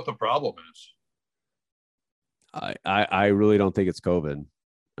 I wonder what the problem is. I really don't think it's COVID.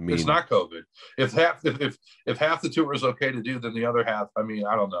 I mean, it's not COVID. If half the tour is okay to do, then the other half, I mean,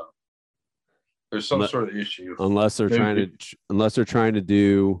 I don't know. There's some sort of issue. Unless they're trying to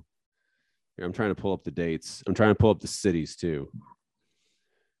do. I'm trying to pull up the dates. I'm trying to pull up the cities too.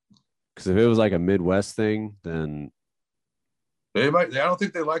 Because if it was like a Midwest thing, then they might. I don't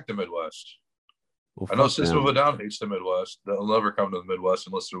think they like the Midwest. Well, I know System of a Down hates the Midwest. They'll never come to the Midwest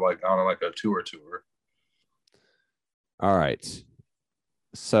unless they're like on like a tour. All right.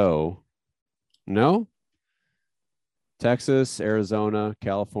 So, no. Texas, Arizona,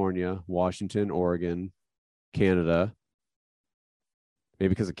 California, Washington, Oregon, Canada. Maybe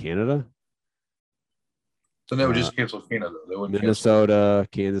because of Canada? So they would just cancel Canada. They would Minnesota,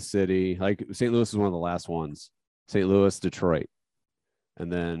 Kansas City. Like St. Louis is one of the last ones. St. Louis, Detroit.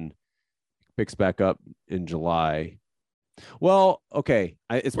 And then picks back up in July. Well, okay.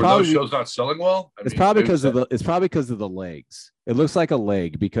 It's probably those shows not selling well. It's probably because of the legs. It looks like a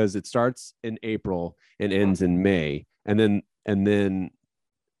leg because it starts in April and ends in May, and then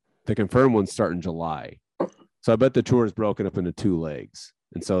the confirmed ones start in July. So I bet the tour is broken up into two legs,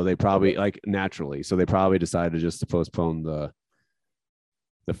 and so they probably naturally. So they probably decided just to postpone the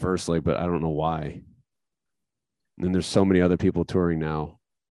first leg, but I don't know why. And then there's so many other people touring now.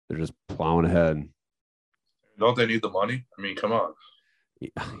 They're just plowing ahead. Don't they need the money? I mean, come on.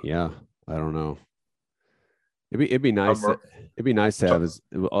 Yeah, I don't know. It'd be nice. It'd be nice to have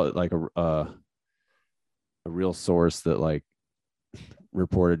like a real source that like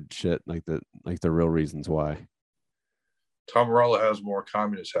reported shit like the real reasons why. Tom Morello has more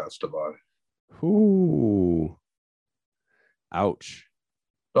communist hats to buy. Ooh, ouch.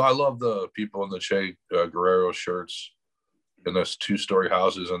 No, I love the people in the Che Guerrero shirts in those 2-story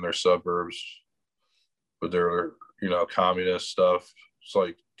houses in their suburbs with their, communist stuff. It's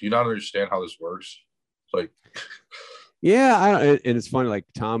like, do you not understand how this works? It's like, yeah, and it's funny. Like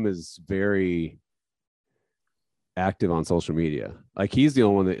Tom is very active on social media. Like he's the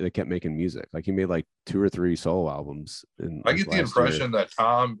only one that kept making music. Like he made like 2 or 3 solo albums. I get the impression that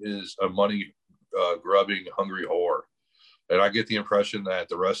Tom is a money grubbing, hungry whore. And I get the impression that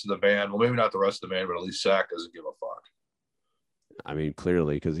the rest of the band, well, maybe not the rest of the band, but at least Zach doesn't give a fuck. I mean,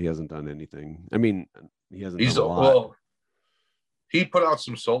 clearly, because he hasn't done anything. I mean, he hasn't done a lot. Well, he put out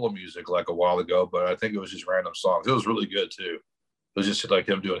some solo music like a while ago, but I think it was just random songs. It was really good too. It was just like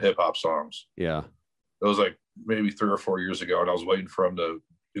him doing hip hop songs. Yeah. It was like maybe 3 or 4 years ago, and I was waiting for him to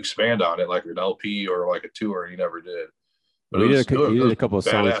expand on it, like an LP or like a tour, and he never did. But he did a couple of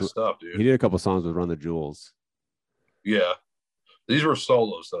songs. Stuff, dude. He did a couple of songs with Run the Jewels. Yeah. These were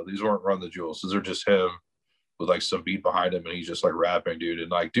solos, though. These weren't Run the Jewels. These are just him with like some beat behind him, and he's just like rapping, dude.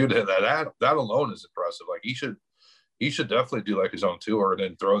 And like, dude, that alone is impressive. Like he should definitely do like his own tour and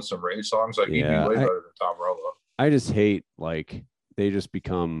then throw in some Rage songs. Like he'd be way better than Tom Morello. I just hate like they just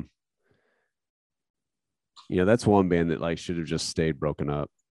become, that's one band that like should have just stayed broken up.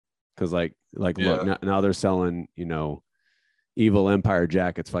 Because like look, now they're selling, Evil Empire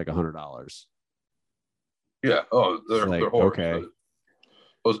jackets for like $100. Yeah. Oh, It's they're like, horse. okay,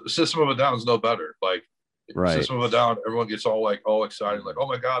 Well, System of a Down is no better. Like right. System of a Down, everyone gets all excited, like, oh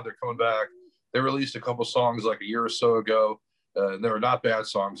my god, they're coming back. They released a couple songs like a year or so ago, and they were not bad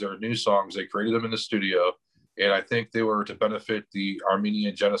songs. They were new songs. They created them in the studio, and I think they were to benefit the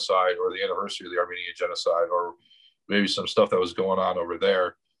Armenian genocide or the anniversary of the Armenian genocide, or maybe some stuff that was going on over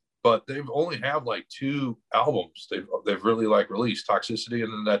there. But they've only have like 2 albums. They've really like released Toxicity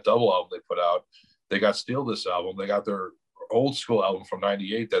and then that double album they put out. They got Steal This album. They got their old school album from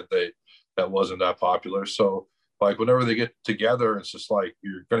 '98 that wasn't that popular. So like whenever they get together, it's just like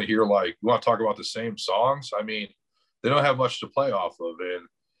you're gonna hear like you want to talk about the same songs. I mean, they don't have much to play off of, and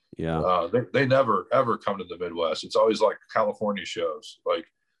Yeah. they never ever come to the Midwest. It's always like California shows, like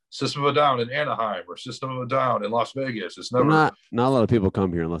System of a Down in Anaheim or System of a Down in Las Vegas. It's never Not a lot of people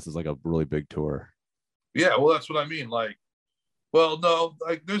come here unless it's like a really big tour. Yeah, well, that's what I mean. Like, well, no,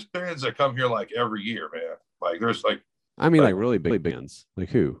 like there's bands that come here like every year, man. Like there's like I mean, like really big bands. Like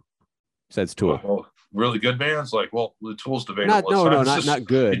who? Besides Tool. Well, really good bands, like the Tool's debatable. Not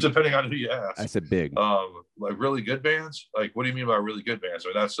good. Depending on who you ask. I said big. Like really good bands. Like, what do you mean by really good bands?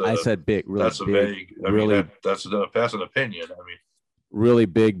 I mean, I said big. Really that's a big, vague. I mean, that's an opinion. I mean, really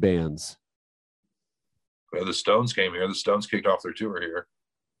big bands. Yeah, the Stones came here. The Stones kicked off their tour here.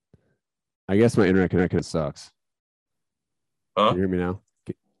 I guess my internet connection sucks. Huh? Can you hear me now?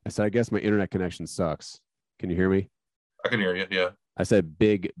 I said, I guess my internet connection sucks. Can you hear me? I can hear you. Yeah. I said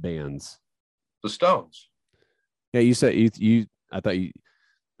big bands. The Stones. Yeah, you said you. I thought you.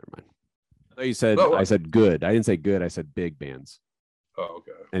 Never mind. I thought you said. No, I said good. I didn't say good. I said big bands. Oh,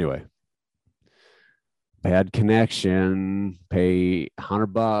 okay. Anyway, bad connection. Pay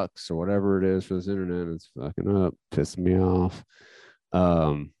 $100 or whatever it is for this internet. It's fucking up. Pissing me off.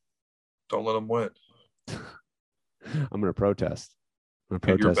 Don't let them win. I'm gonna protest.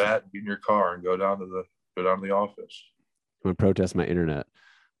 Get your bat, get in your car, and go down to the office. I'm gonna protest my internet.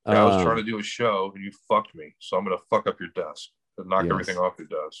 I was trying to do a show and you fucked me, so I'm gonna fuck up your desk and knock everything off your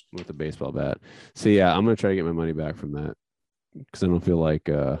desk with the baseball bat. So yeah, I'm gonna try to get my money back from that because I don't feel like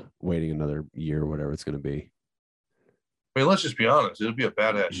waiting another year or whatever it's gonna be. I mean, let's just be honest. It'll be a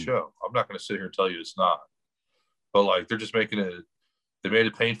badass show. I'm not gonna sit here and tell you it's not. But like, they're just making it. They made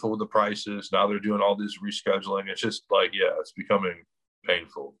it painful with the prices. Now they're doing all this rescheduling. It's just like, yeah, it's becoming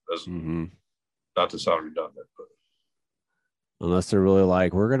painful. Not to sound redundant, but. Unless they're really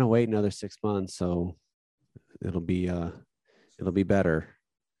like, we're gonna wait another 6 months, so it'll be better.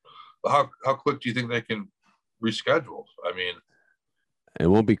 How quick do you think they can reschedule? I mean, it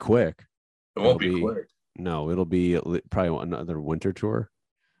won't be quick. It won't be quick. No, it'll be probably another winter tour.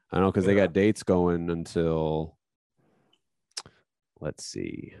 I know because they got dates going until. Let's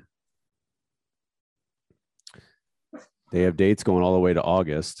see. They have dates going all the way to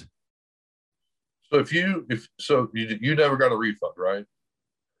August. So you never got a refund, right?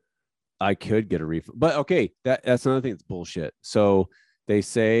 I could get a refund, but okay, that's another thing that's bullshit. So they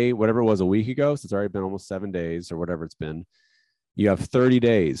say whatever it was a week ago, so it's already been almost 7 days or whatever it's been. You have 30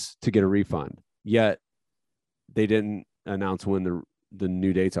 days to get a refund. Yet they didn't announce when the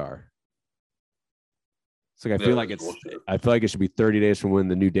new dates are. So I feel like it should be 30 days from when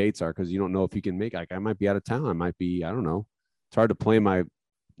the new dates are because you don't know if you can make. Like I might be out of town. I might be. I don't know. It's hard to play my.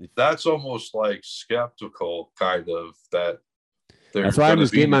 That's almost like skeptical, kind of that. That's why I'm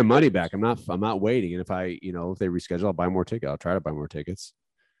just getting my money back. I'm not waiting. And if if they reschedule, I'll buy more tickets. I'll try to buy more tickets.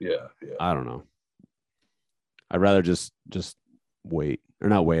 Yeah. I don't know. I'd rather just wait or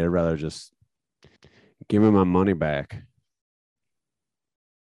not wait. I'd rather just give me my money back.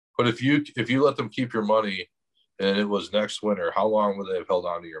 But if you let them keep your money, and it was next winter, how long would they have held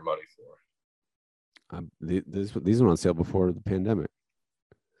on to your money for? These were on sale before the pandemic.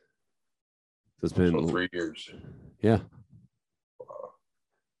 So it's been 3 years. Yeah. Wow.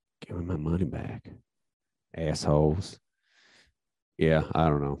 Give me my money back, assholes. Yeah, I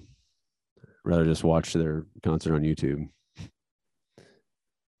don't know. Rather just watch their concert on YouTube.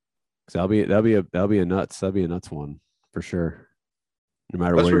 Cause that'll be a nuts one for sure. No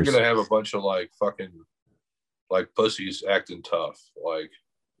matter what. We're gonna have a bunch of like fucking like pussies acting tough. Like,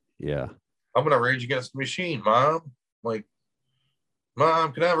 yeah, I'm gonna Rage Against the Machine, Mom. Like,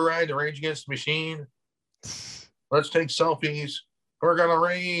 Mom, can I have a ride to Rage Against the Machine? Let's take selfies. We're gonna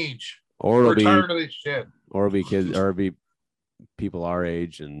rage. We're tired of this shit. Or it'll be kids, or it'll be people our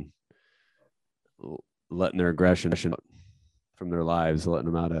age and letting their aggression from their lives,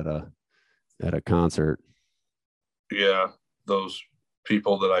 letting them out at a concert. Yeah, those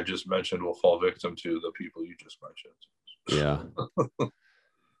people that I just mentioned will fall victim to the people you just mentioned. Yeah.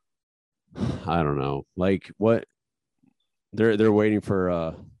 I don't know. Like what They're waiting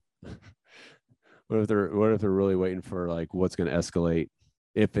for what if they're really waiting for like what's going to escalate,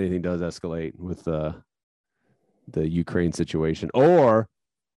 if anything does escalate with the Ukraine situation, or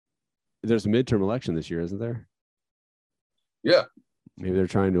there's a midterm election this year, isn't there? Yeah. Maybe they're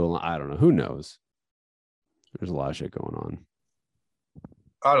trying to, I don't know. Who knows? There's a lot of shit going on.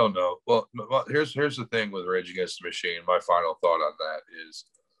 I don't know. Well, here's the thing with Rage Against the Machine. My final thought on that is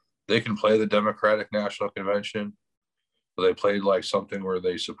they can play the Democratic National Convention. So they played like something where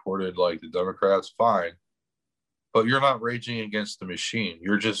they supported like the Democrats, fine. But you're not raging against the machine.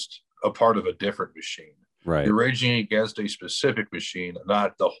 You're just a part of a different machine. Right. You're raging against a specific machine,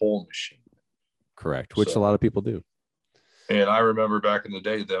 not the whole machine. Correct. Which a lot of people do. And I remember back in the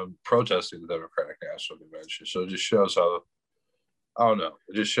day them protesting the Democratic National Convention. So it just shows how, I don't know,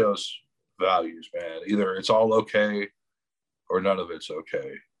 it just shows values, man. Either it's all okay or none of it's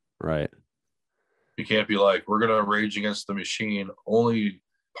okay. Right. You can't be like, we're going to rage against the machine, only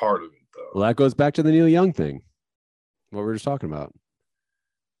part of it, though. Well, that goes back to the Neil Young thing, what we were just talking about.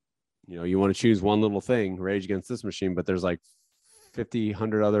 You know, you want to choose one little thing, rage against this machine, but there's like 50,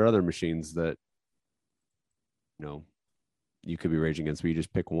 100 other machines that, you know, you could be raging against, but you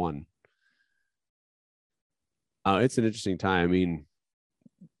just pick one. It's an interesting time. I mean,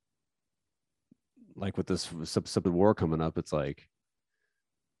 like with this subsequent war coming up, it's like,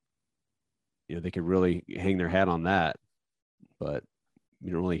 you know, they could really hang their hat on that, but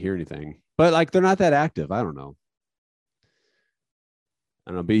you don't really hear anything. But like, they're not that active. I don't know.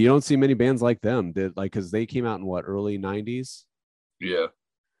 But you don't see many bands like them that, like, because they came out in what, early 90s? Yeah.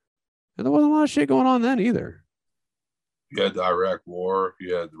 And there wasn't a lot of shit going on then either. You had the Iraq War,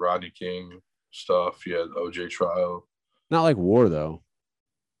 you had the Rodney King stuff, you had OJ trial. Not like war though.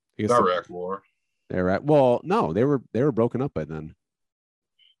 The Iraq War. Well, no, they were broken up by then.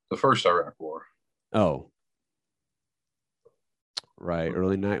 The first Iraq War. Oh. Right.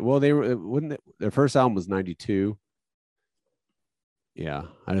 Early night. Well, their first album was 92. Yeah.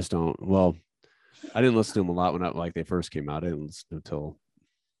 I just don't. Well, I didn't listen to them a lot when they first came out. I didn't listen until.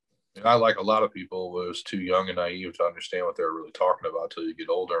 I, like a lot of people, was too young and naive to understand what they're really talking about till you get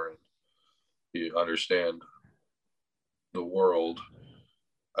older and you understand the world.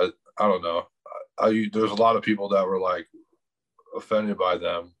 I don't know. There's a lot of people that were like offended by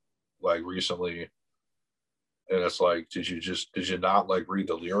them like recently. And it's like, did you not like read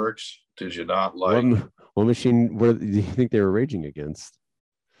the lyrics? Did you not like what machine do you think they were raging against?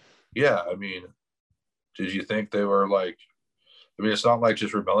 Yeah, I mean, did you think they were like, I mean, it's not like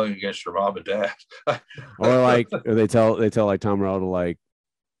just rebelling against your mom and dad. or they tell like Tom Morello to like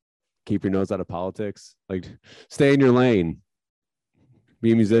keep your nose out of politics, like stay in your lane,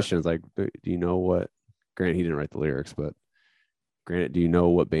 be a musician. It's like, do you know what? Granted, he didn't write the lyrics, but granted, do you know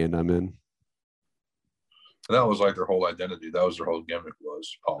what band I'm in? And that was like their whole identity. That was their whole gimmick,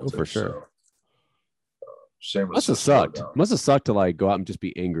 was politics. Oh, for sure. So, same with must have sucked. Must have sucked to like go out and just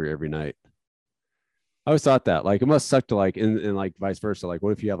be angry every night. I always thought that, like, it must suck to like, and like vice versa. Like,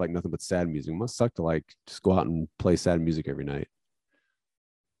 what if you have like nothing but sad music? It must suck to like just go out and play sad music every night,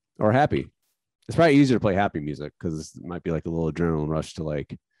 or happy. It's probably easier to play happy music because it might be like a little adrenaline rush to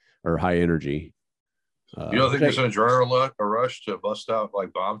like, or high energy. You don't think there's an adrenaline rush to bust out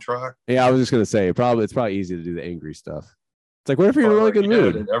like Bomb Track? Yeah, I was just gonna say it's probably easy to do the angry stuff. It's like, what if you're in a really good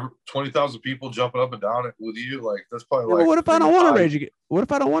mood? And 20,000 people jumping up and down with you, like that's probably like. What if I don't want to rage? What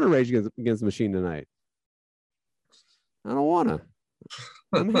if I don't want to rage against the machine tonight? I don't want to.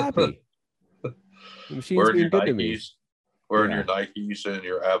 I'm happy. The machine's being good to me. Wearing your Nikes and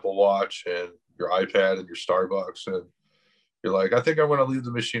your Apple Watch and your iPad and your Starbucks, and you're like, I think I'm going to leave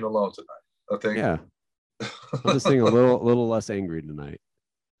the machine alone tonight. I think. Yeah. I'm just thinking a little less angry tonight.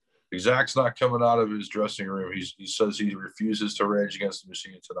 Zach's not coming out of his dressing room. He says he refuses to rage against the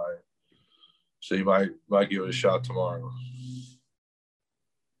machine tonight. So you might give it a shot tomorrow.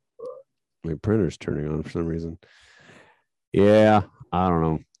 My printer's turning on for some reason. Yeah, I don't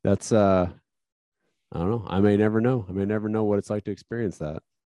know. That's I don't know. I may never know. I may never know what it's like to experience that.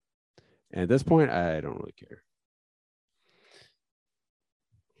 And at this point, I don't really care.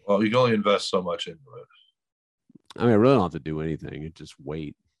 Well, you can only invest so much into it. I mean, I really don't have to do anything. It just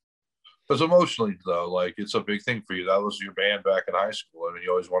wait. Because emotionally, though, like it's a big thing for you. That was your band back in high school. I mean,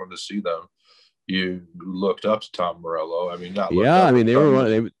 you always wanted to see them. You looked up to Tom Morello. I mean, not. Yeah, I mean, they were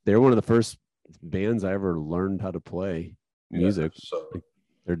one of the first bands I ever learned how to play music. Yeah, so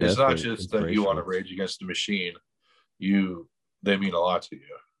they're it's not just that you want to rage against the machine. They mean a lot to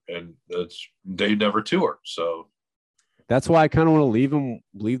you, and they never tour. So that's why I kind of want to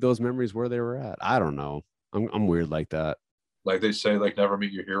leave those memories where they were at. I don't know. I'm weird like that. Like they say, like never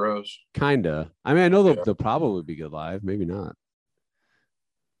meet your heroes. Kinda. I mean, I know the problem would be good live. Maybe not.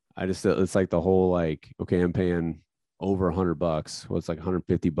 I just it's like the whole like, okay, I'm paying over $100. Well, it's like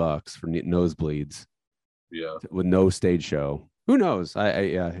 $150 for nosebleeds. Yeah. With no stage show. Who knows?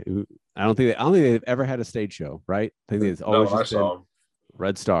 I don't think they've ever had a stage show, right? I think it's always just been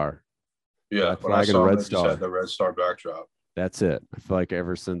Red Star. Yeah, Black flag and a red star. Just had the Red Star backdrop. That's it. I feel like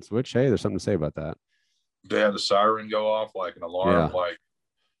ever since which, hey, there's something to say about that. They had the siren go off like an alarm, like,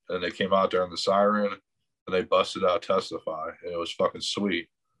 and they came out during the siren and they busted out Testify. And it was fucking sweet.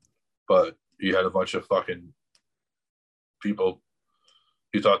 But you had a bunch of fucking people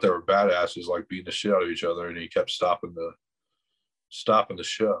you thought they were badasses, like beating the shit out of each other, and he kept stopping the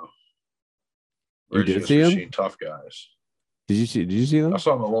show. You did see him? Tough guys. Did you see them? I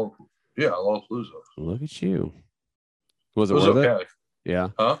saw him at Lollapalooza. Look at you. Was it worth okay? It? Yeah.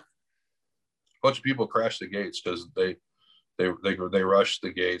 Huh? A bunch of people crashed the gates because they rushed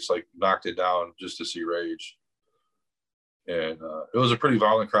the gates, like knocked it down just to see Rage. And it was a pretty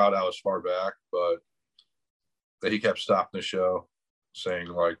violent crowd. I was far back, but he kept stopping the show, saying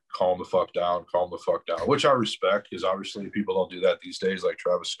like, calm the fuck down, which I respect, because obviously people don't do that these days, like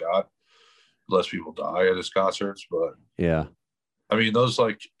Travis Scott. Less people die at his concerts, but yeah, I mean, those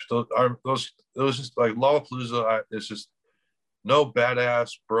just like Lollapalooza. It's just no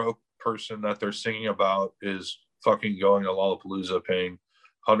badass broke person that they're singing about is fucking going to Lollapalooza, paying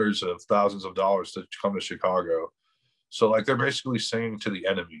hundreds of thousands of dollars to come to Chicago. So like they're basically singing to the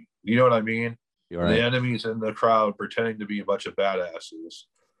enemy. You know what I mean? Right. The enemy's in the crowd pretending to be a bunch of badasses.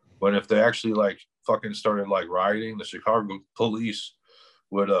 When if they actually like fucking started like rioting, the Chicago police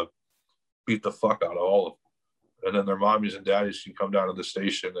would beat the fuck out of all of them. And then their mommies and daddies can come down to the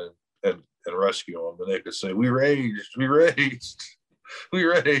station and rescue them. And they could say, we raised. We raised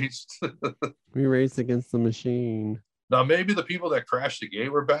against the machine. Now, maybe the people that crashed the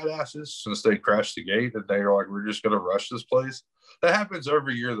gate were badasses since they crashed the gate and they were like, we're just going to rush this place. That happens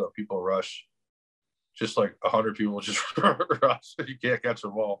every year, though. People rush. Just like 100 people just rush. You can't catch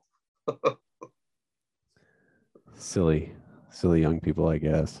them all. Silly young people, I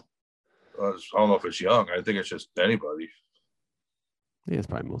guess. I don't know if it's young. I think it's just anybody. Yeah, it's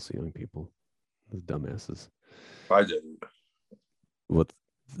probably mostly young people. Those dumbasses. I didn't. What?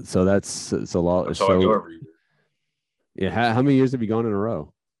 So that's a lot. That's how I go every year. Yeah. How many years have you gone in a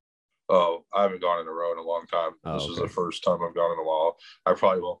row? Oh, I haven't gone in a row in a long time. This is the first time I've gone in a while. I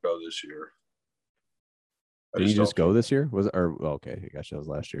probably won't go this year. Did you just go this year? Was it? Or okay, gosh, that was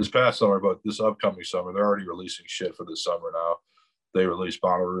last year. This past summer, but this upcoming summer, they're already releasing shit for this summer now. They released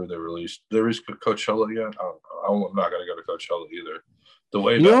Bonnaroo. They released Coachella yet. I'm not going to go to Coachella either. The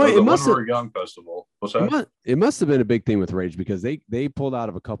One Young Festival. What's that? It must have been a big thing with Rage because they pulled out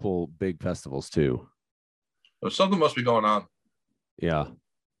of a couple big festivals too. Something must be going on. Yeah.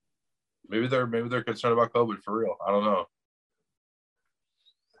 Maybe they're concerned about COVID for real. I don't know.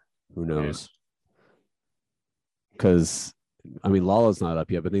 Who knows? Because I mean, Lala's not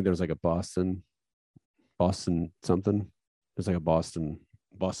up yet, but I think there was like a Boston something. There's like a Boston,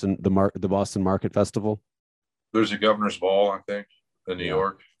 the Boston Market Festival. There's a Governor's Ball, I think, in New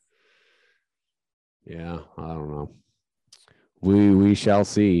York. Yeah, I don't know. We shall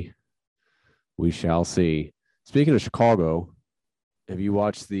see. We shall see. Speaking of Chicago, have you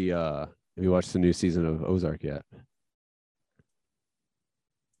watched the new season of Ozark yet?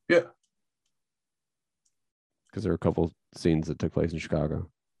 Yeah. Because there are a couple scenes that took place in Chicago.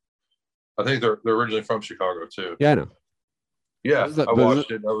 I think they're originally from Chicago too. Yeah, I know. Yeah, I watched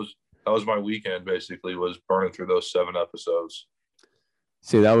it. That was my weekend. Basically, was burning through those 7 episodes.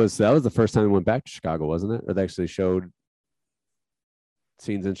 See, that was the first time we went back to Chicago, wasn't it? Or they actually showed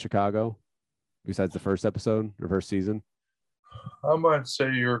scenes in Chicago, besides the first episode or first season. I might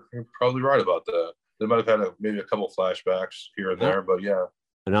say you're probably right about that. They might have had maybe a couple flashbacks here and there, but yeah.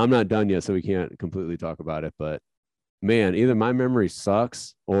 And I'm not done yet, so we can't completely talk about it. But man, either my memory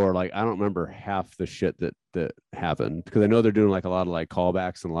sucks or like I don't remember half the shit that happened, because I know they're doing like a lot of like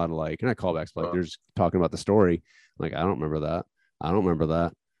callbacks and a lot of like not callbacks, but like they're just talking about the story. Like I don't remember that. I don't remember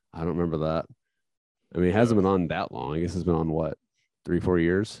that. I don't remember that. I mean, it hasn't been on that long. I guess it's been on what, 3-4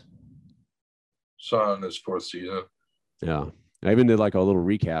 years. It's on its 4th season. Yeah, I even did like a little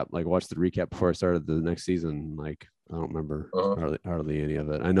recap, like watched the recap before I started the next season. Like I don't remember hardly any of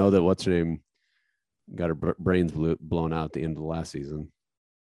it. I know that what's her name got her brains blown out at the end of the last season.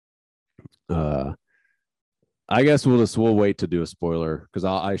 I guess we'll wait to do a spoiler because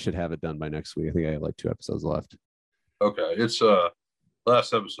I should have it done by next week. I think I have like 2 episodes left. Okay, it's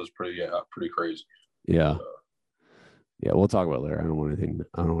last episode's pretty crazy. Yeah. Yeah, we'll talk about it later. I don't want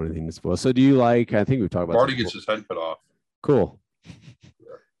anything to spoil. So do you like, I think we've talked about Marty gets his head cut off. Cool.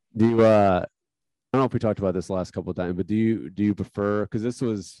 Do you I don't know if we talked about this last couple of times, but do you prefer, because this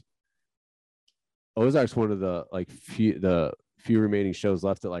was Ozark's one of the few remaining shows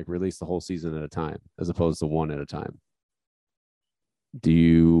left that like release the whole season at a time as opposed to one at a time. Do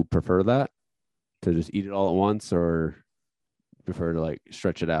you prefer that, to just eat it all at once, or prefer to like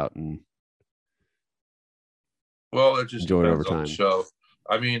stretch it out and Well, it just enjoy it over depends on time? the show.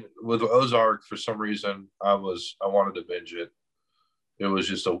 I mean, with Ozark, for some reason, I wanted to binge it. It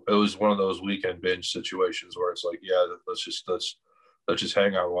was one of those weekend binge situations where it's like, yeah, let's just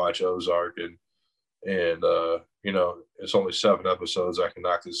hang out and watch Ozark, and it's only 7 episodes. I can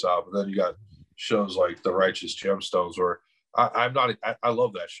knock this out. But then you got shows like The Righteous Gemstones, where I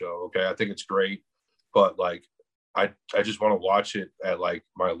love that show. Okay, I think it's great, but like I just want to watch it at like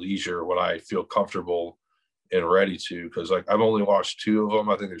my leisure when I feel comfortable and ready to, because like I've only watched 2 of them.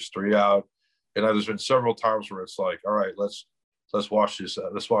 I think there's 3 out, and there's been several times where it's like, all right, let's watch this.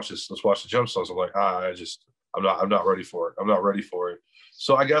 Let's watch the Gemstones. I'm like, I'm not ready for it. I'm not ready for it.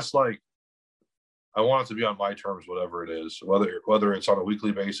 So I guess like I want it to be on my terms, whatever it is, whether it's on a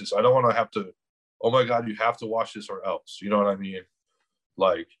weekly basis. I don't want to have to, oh my God, you have to watch this or else. You know what I mean?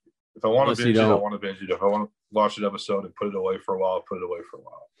 Like if I want to binge it, I want to binge it. If I want to watch an episode and put it away for a while, put it away for a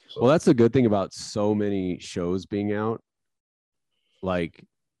while. So. Well, that's a good thing about so many shows being out. Like,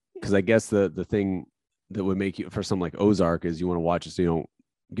 because I guess the thing that would make you, for something like Ozark, is you want to watch it so you don't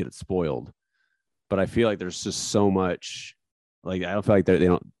get it spoiled. But I feel like there's just so much. Like I don't feel like they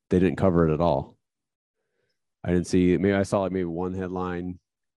didn't cover it at all. I didn't see. Maybe I saw like maybe one headline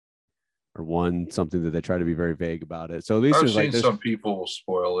or one something that they try to be very vague about it. So at least I've there's seen like some people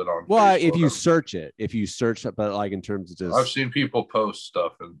spoil it on. Well, Facebook. if you search, but like in terms of just, I've seen people post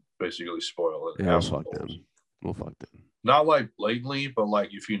stuff and basically spoil it. Yeah, fuck them. Well, fuck them. Not like blatantly, but like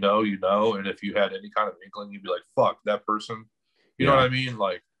if you know, and if you had any kind of inkling, you'd be like, "Fuck that person." You know what I mean?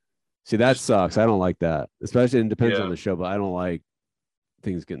 Like, see, that sucks. I don't like that. Especially, it depends on the show, but I don't like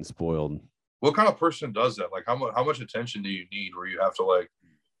things getting spoiled. What kind of person does that? Like, how much attention do you need where you have to like,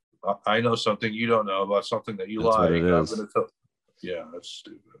 I know something you don't know about something that you like. Yeah, that's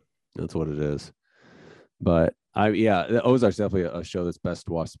stupid. That's what it is. But Ozark's definitely a show that's best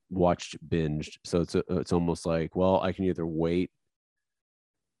watched binged. So it's almost like, well, I can either wait.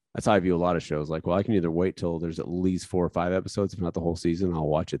 That's how I view a lot of shows. Like, well, I can either wait till there's at least 4 or 5 episodes, if not the whole season. I'll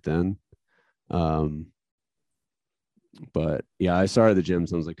watch it then. But yeah, I started the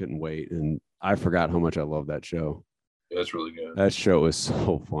Gemstones. I couldn't wait, and I forgot how much I love that show. Yeah, that's really good. That show is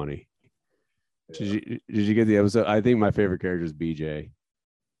so funny. Yeah. Did you get the episode? I think my favorite character is BJ.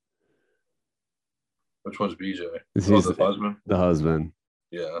 Which one's BJ? He's the husband. The husband.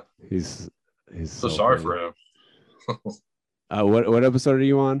 Yeah. He's so sorry for him. What episode are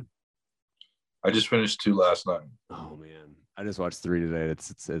you on? I just finished 2 last night. Oh man, I just watched 3 today.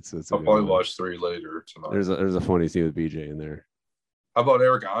 It's I'll probably watch 3 later tonight. There's a funny scene with BJ in there. How about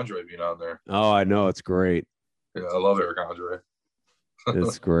Eric Andre being on there? Oh, I know, it's great. Yeah, I love Eric Andre.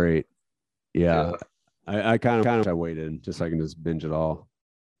 It's great. Yeah. I kind of I waited just so I can just binge it all,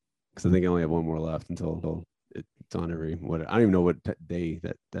 because I think I only have one more left until it's on every I don't even know what day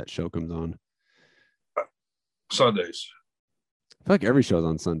that show comes on. Sundays. I feel like every show's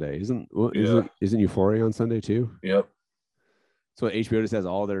on Sunday. Isn't Euphoria on Sunday too? Yep. So HBO just has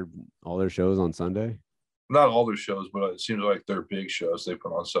all their shows on Sunday? Not all their shows, but it seems like their big shows they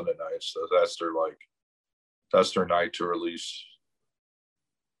put on Sunday nights. So that's their night to release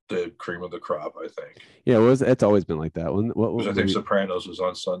the cream of the crop, I think. Yeah, it's always been like that. I think Sopranos was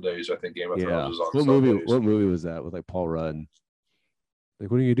on Sundays. I think Game of Thrones was on Sundays. What movie was that with like Paul Rudd?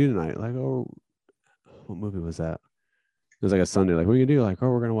 Like, what are you gonna do tonight? Like, oh, what movie was that? It was like a Sunday. Like, what are you gonna do? Like, oh,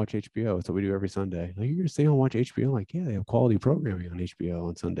 we're gonna watch HBO. That's what we do every Sunday. Like, you're gonna stay and watch HBO? I'm like, yeah, they have quality programming on HBO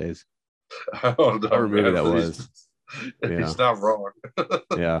on Sundays. I don't know. Whatever movie that was. He's not wrong.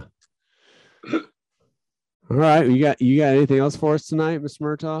 Yeah. All right, you got anything else for us tonight, Mr.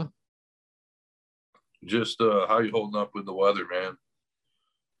 Murtaugh? Just how you holding up with the weather, man?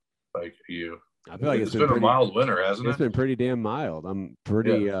 Like you. I feel like it's been a mild winter, hasn't it? It's been pretty damn mild. I'm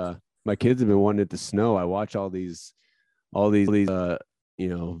pretty. My kids have been wanting it to snow. I watch all these videos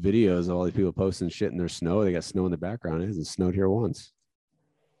of all these people posting shit in their snow. They got snow in the background. It hasn't snowed here once.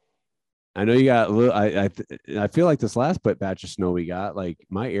 I know you got a little. I feel like this last batch of snow we got, like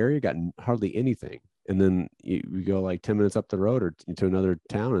my area got hardly anything. And then we go like 10 minutes up the road or to another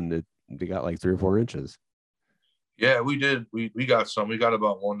town, and they got like 3 or 4 inches. Yeah, we did. We got some. We got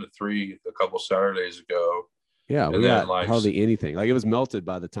about 1 to 3 a couple Saturdays ago. Yeah, we got hardly anything. Like it was melted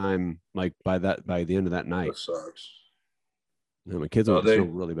by the time, by the end of that night. That sucks. Yeah, my kids were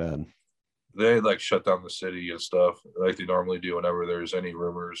really bad. they like shut down the city and stuff like they normally do whenever there's any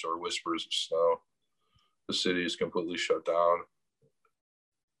rumors or whispers of snow. The city is completely shut down.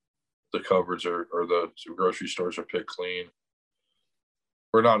 The cupboards or the grocery stores are picked clean.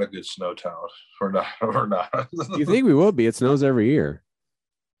 We're not a good snow town. We're not. We're not. You think we will be? It snows every year.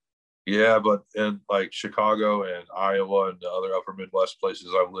 Yeah, but in like Chicago and Iowa and the other upper Midwest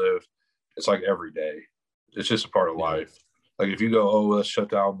places I've lived, it's like every day. It's just a part of life. Like if you go, oh, let's shut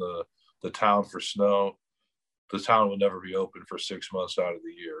down the town for snow, the town will never be open for 6 months out of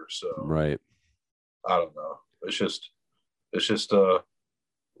the year. So right. I don't know. It's just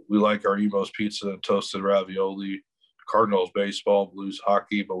we like our Emos pizza and toasted ravioli, Cardinals baseball, Blues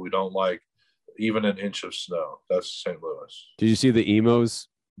hockey, but we don't like even an inch of snow. That's St. Louis. Did you see the emos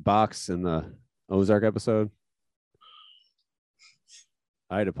box in the Ozark episode?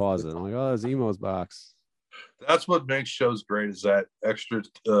 I had to pause it. I'm like, oh, there's emos box. That's what makes shows great, is that extra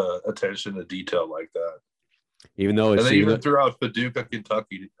attention to detail like that. Even though it's, and they even threw out Paducah,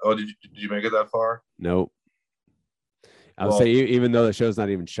 Kentucky. Oh, did you make it that far? Nope. I would say even though the show's not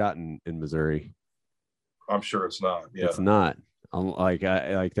even shot in Missouri. I'm sure it's not. Yeah, it's not.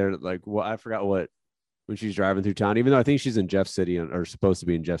 They're like, well, I forgot what when she's driving through town. Even though I think she's in Jeff City or supposed to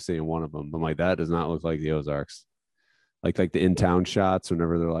be in Jeff City in one of them. I'm like, that does not look like the Ozarks. Like the in town shots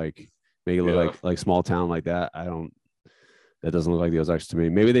whenever they're like make it look like small town like that. That doesn't look like the Ozarks to me.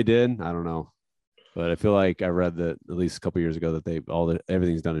 Maybe they did. I don't know, but I feel like I read that at least a couple years ago that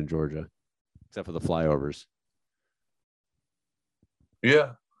everything's done in Georgia except for the flyovers.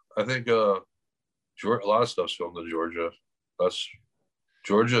 Yeah, I think a lot of stuff's filmed in Georgia. That's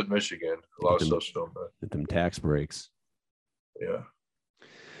Georgia and Michigan. A lot of stuff's filmed there. With them tax breaks. Yeah.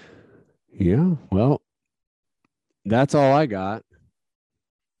 Yeah. Well, that's all I got.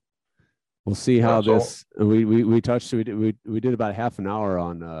 We'll see how this. We did about half an hour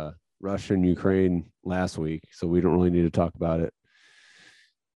on Russia and Ukraine last week, so we don't really need to talk about it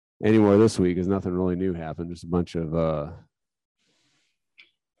anymore this week because nothing really new happened. Just a bunch of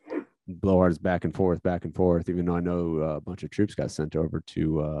blowhards back and forth, even though I know a bunch of troops got sent over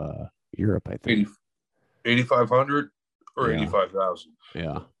to Europe, I think. 8,500 or 85,000?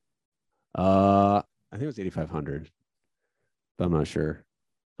 Yeah. I think it was 8,500, but I'm not sure.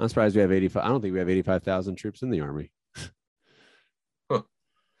 I'm surprised we have 85. I don't think we have 85,000 troops in the Army. Huh.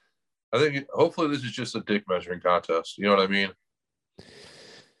 I think hopefully this is just a dick measuring contest. You know what I mean?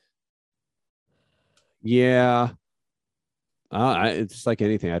 Yeah. It's just like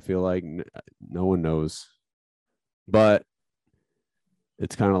anything. I feel like no one knows, but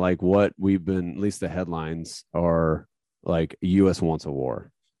it's kind of like what we've been, at least the headlines are like U.S. wants a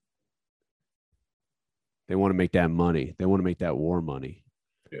war. They want to make that money. They want to make that war money.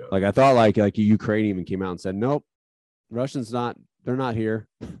 Yeah. Like I thought like Ukraine even came out and said, nope, they're not here.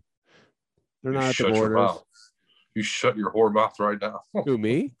 They're not at the borders. You shut your whore mouth right now. Who,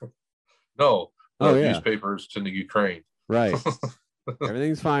 me? No. Newspapers to the Ukraine. Right.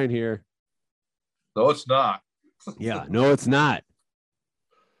 Everything's fine here. No, it's not. Yeah. No, it's not.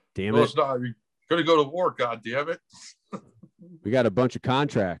 Damn it. No, it's not. You're going to go to war, God damn it. We got a bunch of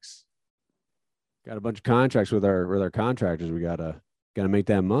contracts. With our contractors. We gotta make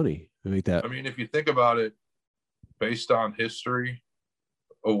that money. I mean, if you think about it, based on history,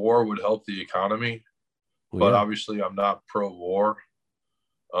 a war would help the economy. But obviously, I'm not pro-war,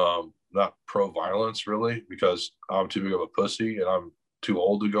 not pro-violence, really, because I'm too big of a pussy and I'm too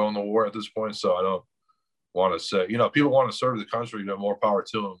old to go in the war at this point. So I don't want to say, people want to serve the country, more power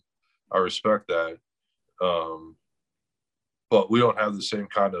to them. I respect that. But we don't have the same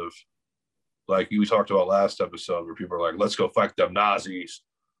kind of, like we talked about last episode, where people are like, let's go fight them Nazis.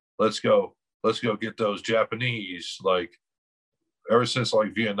 Let's go get those Japanese. Like, ever since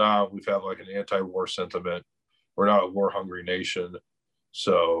like Vietnam, we've had like an anti-war sentiment. We're not a war-hungry nation.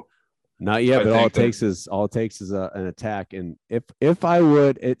 So not yet, but all it takes is an attack. And if I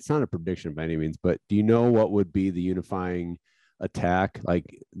would, it's not a prediction by any means, but do you know what would be the unifying attack,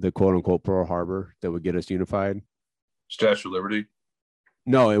 like the quote unquote Pearl Harbor, that would get us unified? Statue of Liberty.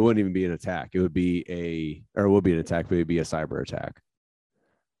 No, it wouldn't even be an attack. It would be an attack, but it would be a cyber attack.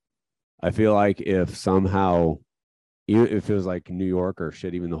 I feel like if somehow, if it was like New York or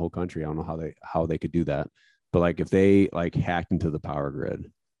shit, even the whole country, I don't know how they could do that. But like if they like hacked into the power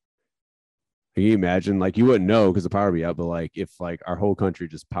grid, can you imagine? Like you wouldn't know because the power would be out, but like if like our whole country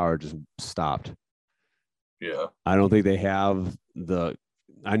power just stopped. Yeah. I don't think they have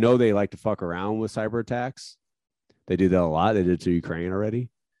I know they like to fuck around with cyber attacks. They do that a lot. They did to Ukraine already.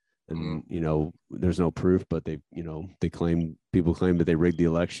 And, there's no proof, but people claim that they rigged the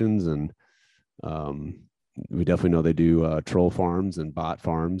elections. And we definitely know they do troll farms and bot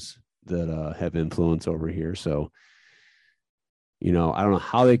farms. that have influence over here. So, you know, I don't know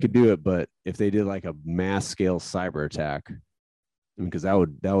how they could do it, but if they did like a mass scale cyber attack, because that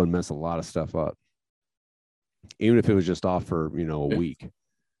would mess a lot of stuff up, even if it was just off for, you know, a week.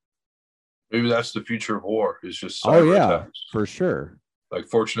 Maybe that's the future of war, is just Oh cyber yeah, attacks. for sure. Like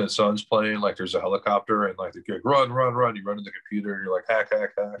Fortunate Son's playing, like there's a helicopter and like the kid, run, run, run. You run to the computer and you're like, hack, hack,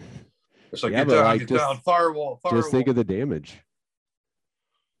 hack. It's like, Yeah, get but down, like get down, firewall, firewall. just think of the damage.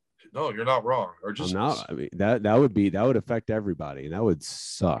 No, you're not wrong. Or just I'm not. I mean, that would affect everybody, and that would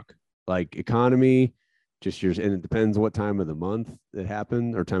suck. Like economy, just yours, and it depends what time of the month it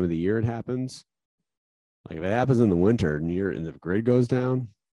happened or time of the year it happens. Like if it happens in the winter and the grid goes down,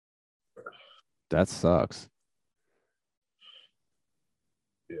 that sucks.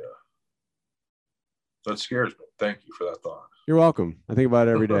 Yeah. That scares me. Thank you for that thought. You're welcome. I think about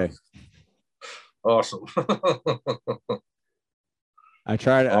it every day. Awesome. I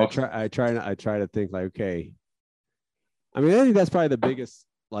try to think like, okay. I mean, I think that's probably the biggest,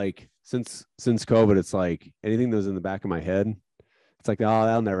 like since COVID, it's like anything that was in the back of my head, it's like, oh,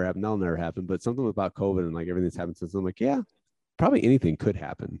 that'll never happen. But something about COVID and like everything that's happened since, I'm like, yeah, probably anything could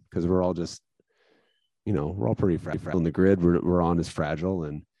happen because we're all just, you know, we're all pretty fragile. And the grid we're on is fragile,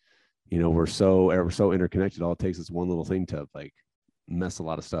 and you know, we're so interconnected. All it takes is one little thing to like mess a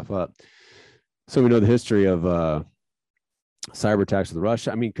lot of stuff up. So we know the history of cyber attacks with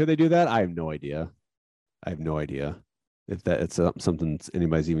Russia. I mean, could they do that? I have no idea if that it's something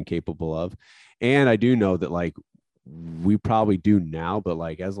anybody's even capable of. And I do know that like we probably do now, but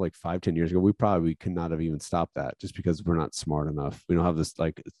like as like 5-10 years ago, we probably could not have even stopped that just because we're not smart enough. We don't have this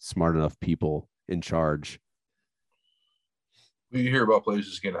like smart enough people in charge. We hear about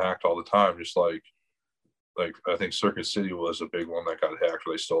places getting hacked all the time, just like I think Circuit City was a big one that got hacked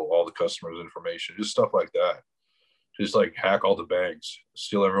where they stole all the customers' information, just stuff like that. Just like hack all the banks,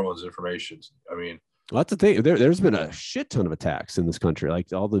 steal everyone's information. I mean, well, that's the thing. There's been a shit ton of attacks in this country.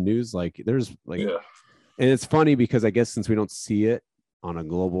 Like all the news, like there's like, yeah. And it's funny because I guess since we don't see it on a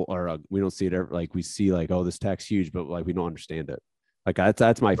global or we don't see it ever, like we see like, oh, this tax huge, but like we don't understand it. Like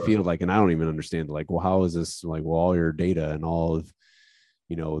that's my field. Like, and I don't even understand. Like, well, how is this? Like, well, all your data and all of,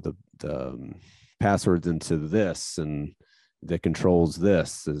 you know, the passwords into this and that controls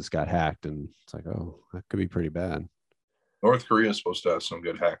this has got hacked, and it's like, oh, that could be pretty bad. North Korea is supposed to have some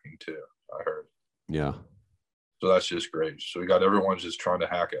good hacking too, I heard. Yeah. So that's just great. So we got everyone just trying to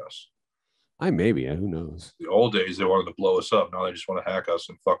hack us. Maybe, who knows? The old days, they wanted to blow us up. Now they just want to hack us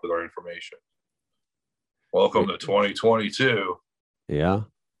and fuck with our information. Welcome to 2022. Yeah.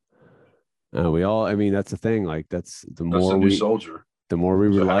 We all, I mean, that's the thing. Like that's the more soldier. The more we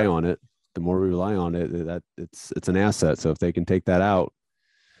rely on it, that it's an asset. So if they can take that out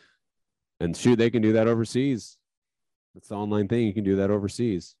and shoot, they can do that overseas. It's the online thing. You can do that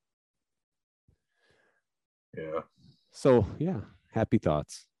overseas. Yeah. So yeah, happy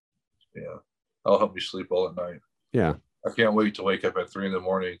thoughts. Yeah. That'll help me sleep well at night. Yeah. I can't wait to wake up at 3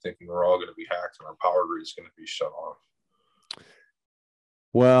 a.m. thinking we're all going to be hacked and our power grid is going to be shut off.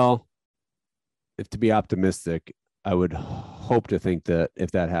 Well, if to be optimistic, I would hope to think that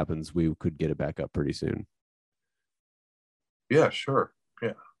if that happens, we could get it back up pretty soon. Yeah, sure.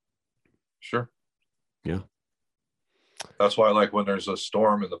 Yeah. Sure. Yeah. That's why, like, when there's a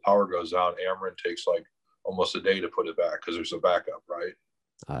storm and the power goes out, Ameren takes like almost a day to put it back because there's a backup,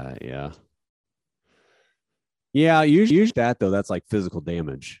 right? Yeah. Yeah, usually that though, that's like physical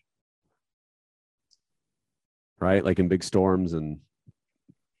damage. Right? Like in big storms and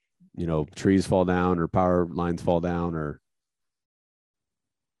you know, trees fall down or power lines fall down or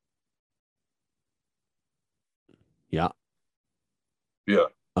yeah. Yeah.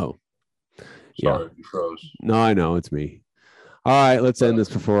 Oh. Sorry, yeah. you froze. No, I know it's me. All right, let's end this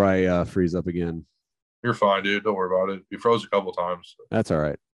before I freeze up again. You're fine, dude. Don't worry about it. You froze a couple times. So. That's all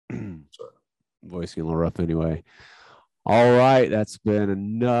right. Voice getting a little rough anyway. All right, that's been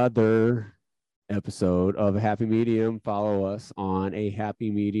another episode of Happy Medium. Follow us on A Happy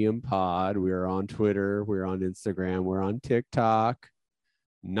Medium Pod. We're on Twitter. We're on Instagram. We're on TikTok.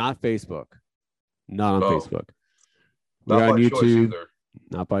 Not Facebook. Not on Facebook. We're on YouTube.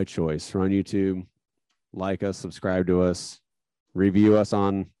 Not by choice. We're on YouTube. Like us, subscribe to us, review us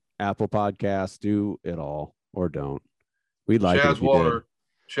on Apple Podcasts. Do it all or don't. We'd like Chaz it if you Water.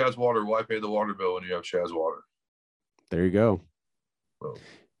 did. Chaz Water. Why pay the water bill when you have Chaz Water? There you go. Oh.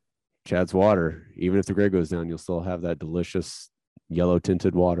 Chad's water. Even if the grid goes down, you'll still have that delicious yellow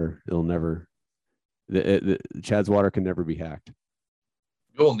tinted water. It'll never. Chad's water can never be hacked.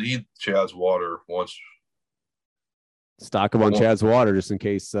 You'll need Chad's water once. Stock up on Chad's water just in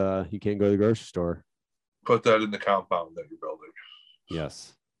case you can't go to the grocery store. Put that in the compound that you're building.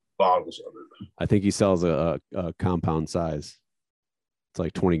 Yes. bottles of it. I think he sells a compound size. It's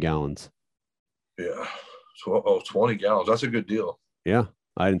like 20 gallons. Yeah. 20 gallons. That's a good deal. Yeah.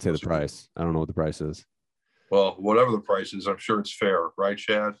 I didn't say the price. I don't know what the price is. Well, whatever the price is, I'm sure it's fair, right,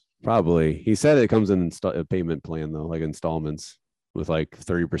 Chad? Probably. He said it comes in a payment plan though, like installments with like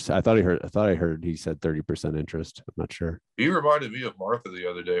 30%. I thought I heard he said 30% interest. I'm not sure. He reminded me of Martha the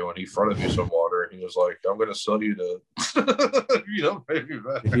other day when he fronted me some water. He was like, I'm going to sell you to, if you don't pay me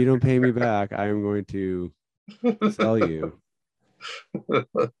back. If you don't pay me back, I am going to sell you.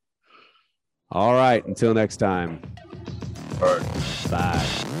 All right. Until next time. All right.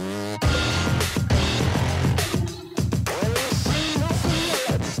 Bye.